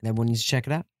 And everyone needs to check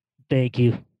it out. Thank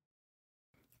you.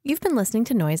 You've been listening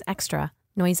to Noise Extra.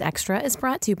 Noise Extra is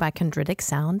brought to you by Chondritic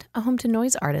Sound, a home to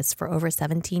noise artists for over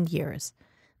 17 years.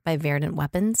 By Verdant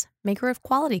Weapons, maker of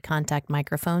quality contact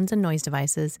microphones and noise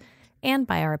devices, and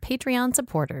by our Patreon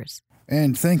supporters.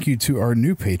 And thank you to our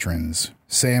new patrons,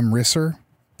 Sam Risser,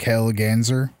 Kel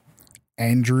Ganzer,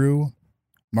 Andrew,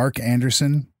 Mark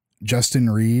Anderson, Justin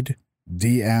Reed,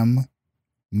 DM,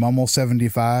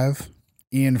 Mummel75,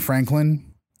 Ian Franklin,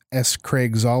 S.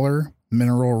 Craig Zoller,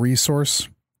 Mineral Resource,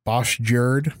 Bosch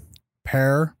Jerd,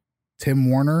 Pear, Tim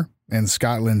Warner, and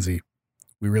Scott Lindsay.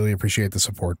 We really appreciate the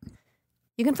support.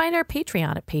 You can find our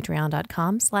Patreon at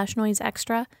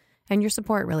patreon.com/noiseextra, and your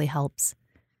support really helps.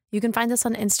 You can find us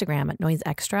on Instagram at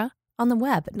noiseextra, on the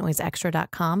web at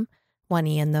noiseextra.com, 1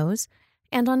 E in those,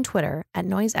 and on Twitter at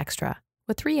noiseextra,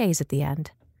 with 3 A's at the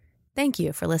end. Thank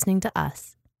you for listening to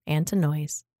us and to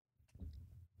Noise.